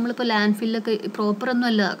 അതായത് നമ്മളിപ്പോൾ ലാൻഡ് ഫില്ലൊക്കെ പ്രോപ്പറൊന്നും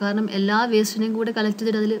അല്ല, കാരണം എല്ലാ വേസ്റ്റിനെയും കൂടെ കളക്ട്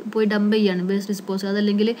ചെയ്തിട്ട് അതിൽ പോയി ഡംപ് ചെയ്യാണ് വേസ്റ്റ് ഡിസ്പോസൽ.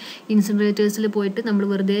 അതല്ലെങ്കിൽ ഇൻസിനറേറ്റേഴ്സിൽ പോയിട്ട് നമ്മൾ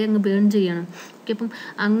വെറുതെ അങ്ങ് ബേൺ ചെയ്യണം. ഓക്കെ, അപ്പം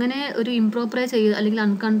അങ്ങനെ ഒരു ഇംപ്രോപ്പറായി ചെയ്യുക അല്ലെങ്കിൽ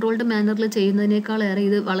അൺകൺട്രോൾഡ് മാനറിൽ ചെയ്യുന്നതിനേക്കാളേറെ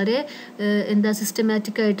ഇത് വളരെ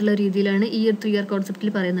സിസ്റ്റമാറ്റിക് ആയിട്ടുള്ള രീതിയിലാണ് ഈ 3R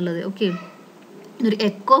കോൺസെപ്റ്റിൽ പറയുന്നുള്ളത്. ഓക്കെ, ഒരു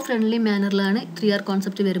എക്കോ ഫ്രണ്ട്ലി മാനറിലാണ് 3R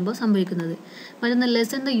കോൺസെപ്റ്റ് വരുമ്പോൾ സംഭവിക്കുന്നത്. മറ്റൊന്ന്,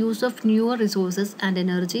 lesson the use of newer resources and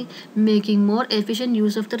energy, making more efficient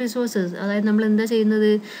use of the resources. അതായത് നമ്മൾ എന്താ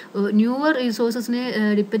ചെയ്യുന്നത്, ന്യൂവർ റിസോഴ്സസിനെ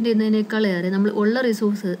ഡിപ്പെൻഡ് ചെയ്യുന്നതിനേക്കാളേറെ നമ്മൾ ഉള്ള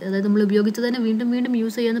റിസോഴ്സ്, അതായത് നമ്മൾ ഉപയോഗിച്ച് തന്നെ വീണ്ടും വീണ്ടും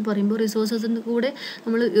യൂസ് ചെയ്യാമെന്ന് പറയുമ്പോൾ റിസോഴ്സസിൻ്റെ കൂടെ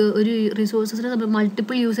നമ്മൾ ഒരു റിസോഴ്സസിനെ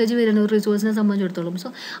മൾട്ടിപ്പിൾ യൂസേജ് വരികയാണ് ഒരു റിസോഴ്സിനെ സംബന്ധിച്ചിടത്തോളം.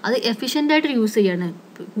 സോ അത് എഫിഷ്യൻ്റായിട്ട് യൂസ് ചെയ്യാണ്,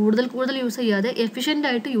 കൂടുതൽ യൂസ് ചെയ്യാതെ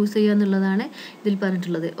എഫിഷ്യൻ്റായിട്ട് യൂസ് ചെയ്യുക എന്നുള്ളതാണ് ഇതിൽ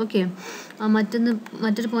പറഞ്ഞിട്ടുള്ളത്. ഓക്കെ,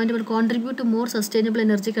 മറ്റൊരു point, contribute to more sustainable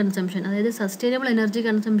energy consumption. അതായത് സസ്റ്റൈനബിൾ എനർജി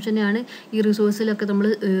കൺസംഷനെയാണ് ഈ റിസോഴ്സിലൊക്കെ നമ്മൾ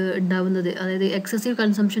ഉണ്ടാവുന്നത്. അതായത് എക്സസീവ്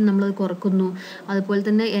കൺസംഷൻ നമ്മൾ കുറക്കുന്നു. അതുപോലെ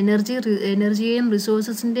തന്നെ എനർജിയെയും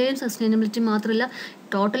റിസോഴ്സസിൻ്റെയും സസ്റ്റൈനബിലിറ്റി മാത്രമല്ല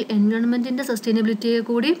ടോട്ടൽ എൻവയോൺമെൻറ്റിൻ്റെ സസ്റ്റൈനബിലിറ്റിയെ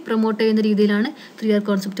കൂടി പ്രൊമോട്ട് ചെയ്യുന്ന രീതിയിലാണ് 3R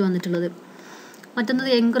കോൺസെപ്റ്റ് വന്നിട്ടുള്ളത്. മറ്റൊന്നത്,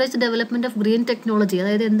 encourage development of green technology.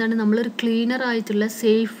 അതായത് എന്താണ്, നമ്മളൊരു ക്ലീനർ ആയിട്ടുള്ള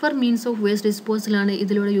സേഫർ മീൻസ് ഓഫ് വേസ്റ്റ് ഡിസ്പോസലാണ്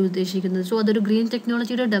ഇതിലൂടെ ഉദ്ദേശിക്കുന്നത്. സോ അതൊരു ഗ്രീൻ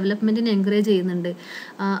ടെക്നോളജിയുടെ ഡെവലപ്മെൻറ്റിനെ എൻകറേജ് ചെയ്യുന്നുണ്ട്.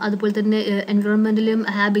 അതുപോലെ തന്നെ എൻവയോൺമെൻറ്റിലും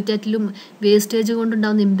ഹാബിറ്റാറ്റിലും വേസ്റ്റേജ്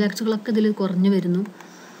കൊണ്ടുണ്ടാകുന്ന ഇമ്പാക്റ്റുകളൊക്കെ ഇതിൽ കുറഞ്ഞു വരുന്നു.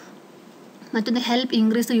 മറ്റൊന്ന്, help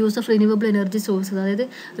increase the use of renewable energy sources. അതായത്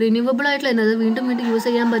റിന്യൂവബിൾ ആയിട്ടുള്ള എനർജി വീണ്ടും യൂസ്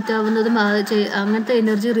ചെയ്യാൻ പറ്റാവുന്നതും അങ്ങനത്തെ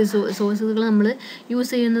എനർജി സോഴ്സുകൾ നമ്മൾ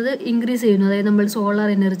യൂസ് ചെയ്യുന്നത് ഇൻക്രീസ് ചെയ്യുന്നു. അതായത് നമ്മൾ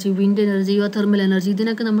solar energy, wind energy, thermal energy,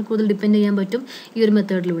 ഇതിനൊക്കെ നമുക്ക് കൂടുതൽ ഡിപ്പെൻഡ് ചെയ്യാൻ പറ്റും ഈ ഒരു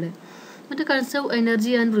മെത്തേഡിലൂടെ. മറ്റേ കൺസേർവ്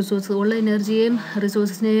എനർജി ആൻഡ് റിസോഴ്സ്, ഉള്ള എനർജിയെയും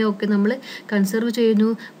റിസോഴ്സിനെയും ഒക്കെ നമ്മൾ കൺസേർവ് ചെയ്യുന്നു.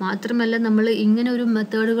 മാത്രമല്ല നമ്മൾ ഇങ്ങനെ ഒരു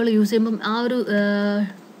മെത്തേഡുകൾ യൂസ് ചെയ്യുമ്പം ആ ഒരു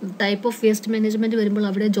ടൈപ്പ് ഓഫ് വേസ്റ്റ് മാനേജ്മെൻറ്റ് വരുമ്പോൾ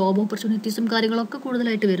അവിടെ ജോബ് ഓപ്പർച്യൂണിറ്റീസും കാര്യങ്ങളൊക്കെ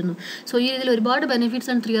കൂടുതലായിട്ട് വരുന്നു. സോ ഈ ഇതിൽ ഒരുപാട് ബെനിഫിറ്റ്സ്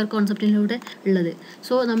ആണ് 3R കോൺസെപ്റ്റിലൂടെ ഉള്ളത്.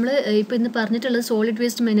 സോ നമ്മൾ ഇപ്പോൾ ഇന്ന് പറഞ്ഞിട്ടുള്ളത് സോളിഡ്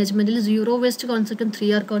വേസ്റ്റ് മാനേജ്മെൻറ്റിൽ 0 വേസ്റ്റ് കോൺസെപ്റ്റും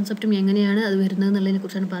 3R കോൺസെപ്റ്റും എങ്ങനെയാണ് അത് വരുന്നത് എന്നുള്ളതിനെ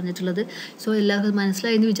കുറിച്ചാണ് പറഞ്ഞിട്ടുള്ളത്. സോ എല്ലാവർക്കും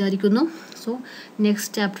മനസ്സിലായി എന്ന് വിചാരിക്കുന്നു. സോ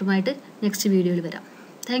നെക്സ്റ്റ് ചാപ്റ്ററുമായിട്ട് നെക്സ്റ്റ് വീഡിയോയിൽ വരാം.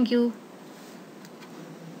 Thank you.